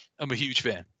 So I'm a huge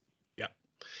fan. Yeah,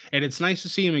 and it's nice to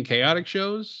see him in chaotic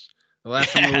shows. The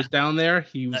last time I was down there,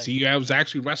 I was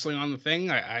actually wrestling on the thing.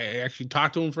 I actually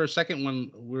talked to him for a second when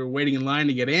we were waiting in line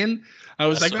to get in. I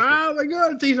was like, oh my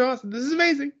God, it's Ace Austin. This is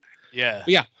amazing. Yeah. But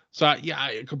yeah. So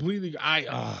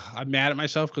I'm mad at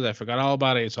myself because I forgot all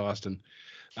about Ace Austin.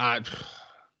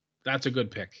 That's a good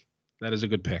pick. That is a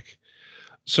good pick.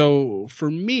 So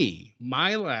for me,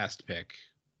 my last pick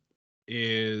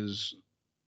is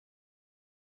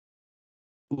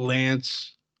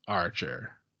Lance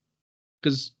Archer,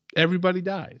 because everybody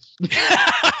dies.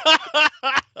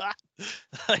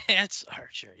 Lance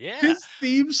Archer, yeah. His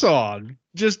theme song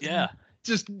just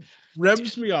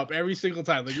revs me up every single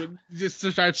time. Like, it just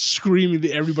starts screaming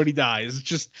that everybody dies. It's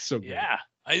just so good. Yeah.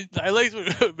 I liked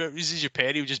when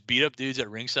Japan, he would just beat up dudes at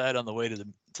ringside on the way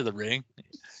to the ring.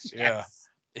 Yeah.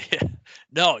 Yeah.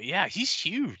 No, yeah, he's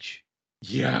huge.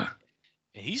 Yeah.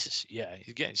 He's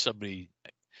getting somebody.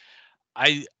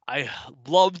 I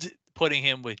loved putting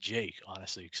him with Jake,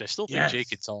 honestly, because I still think Jake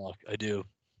can talk. I do.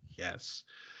 Yes.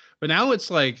 But now it's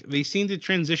like they seem to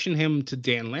transition him to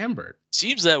Dan Lambert.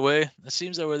 Seems that way. It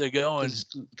seems that way they're going.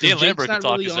 Dan Lambert can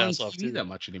talk his ass off too. That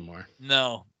much anymore.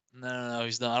 No,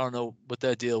 he's not. I don't know what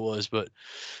that deal was, but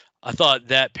I thought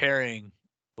that pairing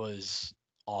was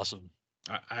awesome.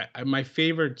 My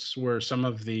favorites were some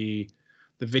of the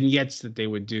vignettes that they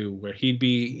would do where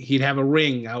he'd have a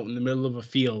ring out in the middle of a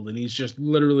field and he's just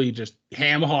literally just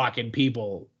ham hawking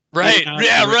people. Right.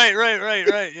 Yeah.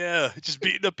 Right. Yeah. Just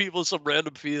beating up people in some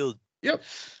random field. Yep.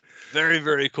 Very,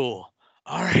 very cool.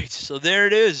 All right. So there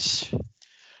it is.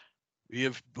 We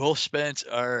have both spent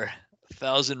our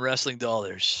 $1,000 wrestling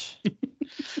dollars.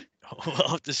 We'll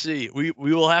have to see. We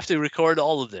will have to record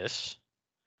all of this,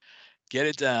 get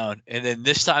it down, and then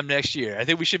this time next year, I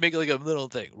think we should make like a little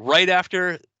thing right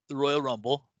after the Royal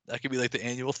Rumble. That could be like the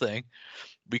annual thing.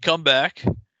 We come back.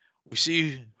 We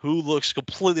see who looks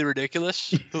completely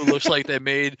ridiculous, who looks like they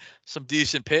made some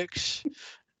decent picks,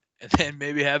 and then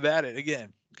maybe have at it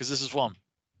again, because this is fun.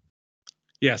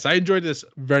 Yes, I enjoyed this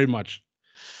very much.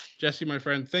 Jesse, my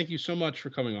friend, thank you so much for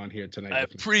coming on here tonight. I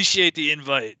appreciate the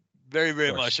invite very,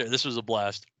 very much, sir. This was a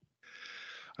blast.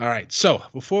 All right, so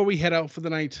before we head out for the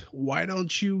night, why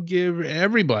don't you give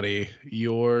everybody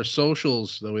your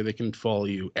socials, the way they can follow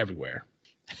you everywhere?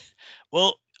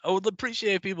 Well, I would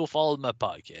appreciate if people followed my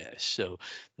podcast. So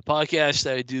the podcast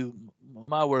that I do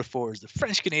my work for is the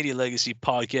French Canadian Legacy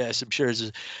Podcast. I'm sure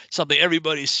it's something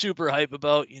everybody's super hype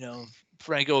about.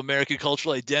 Franco-American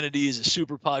cultural identity is a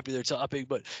super popular topic.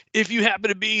 But if you happen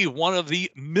to be one of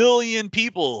the million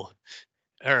people,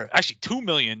 or actually 2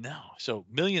 million now, so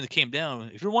million that came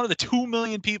down, if you're one of the 2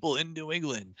 million people in New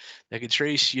England that can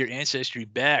trace your ancestry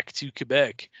back to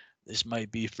Quebec, this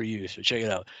might be for you. So check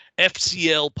it out.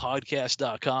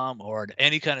 FCLpodcast.com or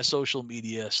any kind of social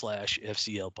media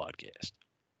 /FCL podcast.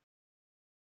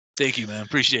 Thank you, man.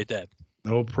 Appreciate that.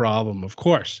 No problem. Of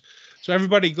course. So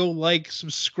everybody go like,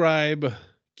 subscribe,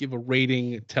 give a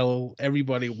rating, tell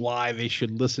everybody why they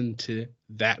should listen to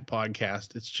that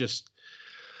podcast.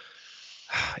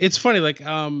 It's funny, like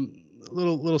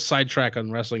little sidetrack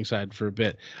on wrestling side for a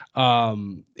bit.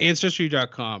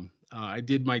 Ancestry.com. I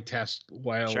did my test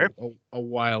a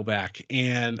while back,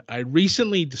 and I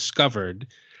recently discovered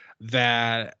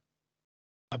that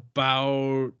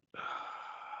about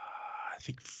I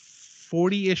think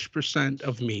 40-ish%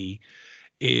 of me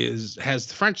has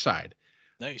the French side.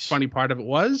 Nice. Funny part of it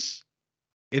was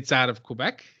it's out of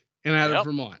Quebec and out of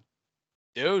Vermont.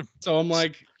 Dude. So I'm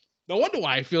like, no wonder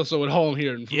why I feel so at home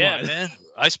here in Vermont. Yeah, man.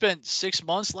 I spent 6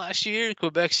 months last year in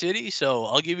Quebec City, so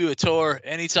I'll give you a tour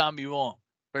anytime you want.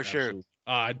 For sure.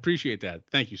 I'd appreciate that.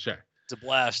 Thank you, sir. It's a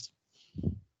blast.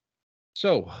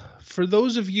 So, for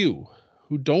those of you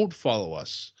who don't follow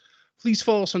us, please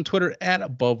follow us on Twitter at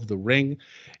Above the Ring.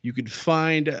 You can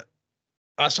find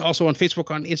us also on Facebook,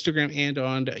 on Instagram, and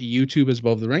on YouTube as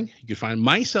Above the Ring. You can find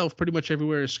myself pretty much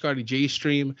everywhere as Scotty J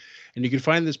Stream, and you can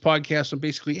find this podcast on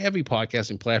basically every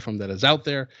podcasting platform that is out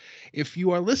there. If you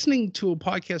are listening to a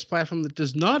podcast platform that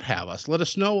does not have us, let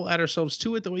us know. We'll add ourselves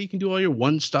to it. That way you can do all your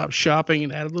one-stop shopping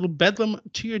and add a little bedlam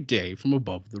to your day from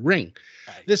Above the Ring.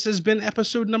 Right. This has been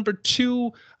episode number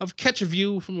 2 of Catch a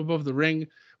View from Above the Ring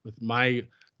with my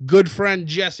good friend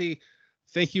Jesse.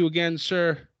 Thank you again,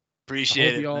 sir.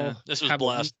 Appreciate it, man. This was a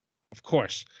blast. Of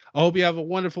course. I hope you have a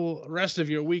wonderful rest of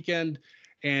your weekend.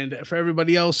 And for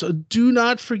everybody else, do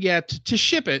not forget to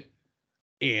ship it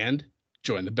and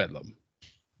join the Bedlam.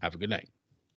 Have a good night.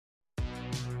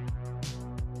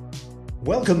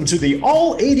 Welcome to the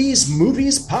All 80s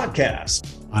Movies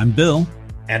Podcast. I'm Bill.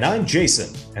 And I'm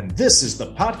Jason. And this is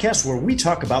the podcast where we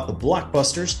talk about the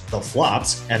blockbusters, the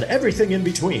flops, and everything in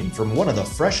between from one of the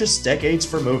freshest decades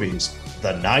for movies,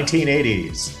 the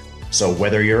 1980s. So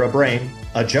whether you're a brain,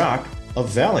 a jock, a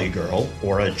valley girl,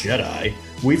 or a Jedi,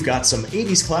 we've got some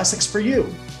 80s classics for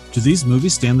you. Do these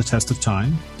movies stand the test of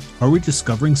time? Are we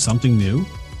discovering something new?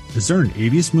 Is there an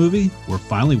 80s movie we're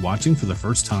finally watching for the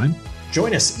first time?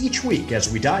 Join us each week as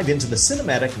we dive into the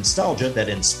cinematic nostalgia that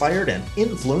inspired and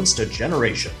influenced a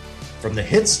generation. From the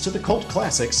hits to the cult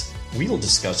classics, we'll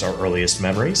discuss our earliest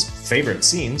memories, favorite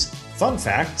scenes, fun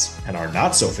facts, and our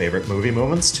not-so-favorite movie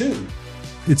moments too.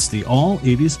 It's the All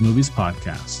 80s Movies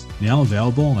Podcast, now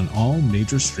available on all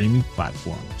major streaming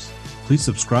platforms. Please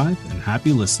subscribe and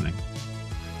happy listening.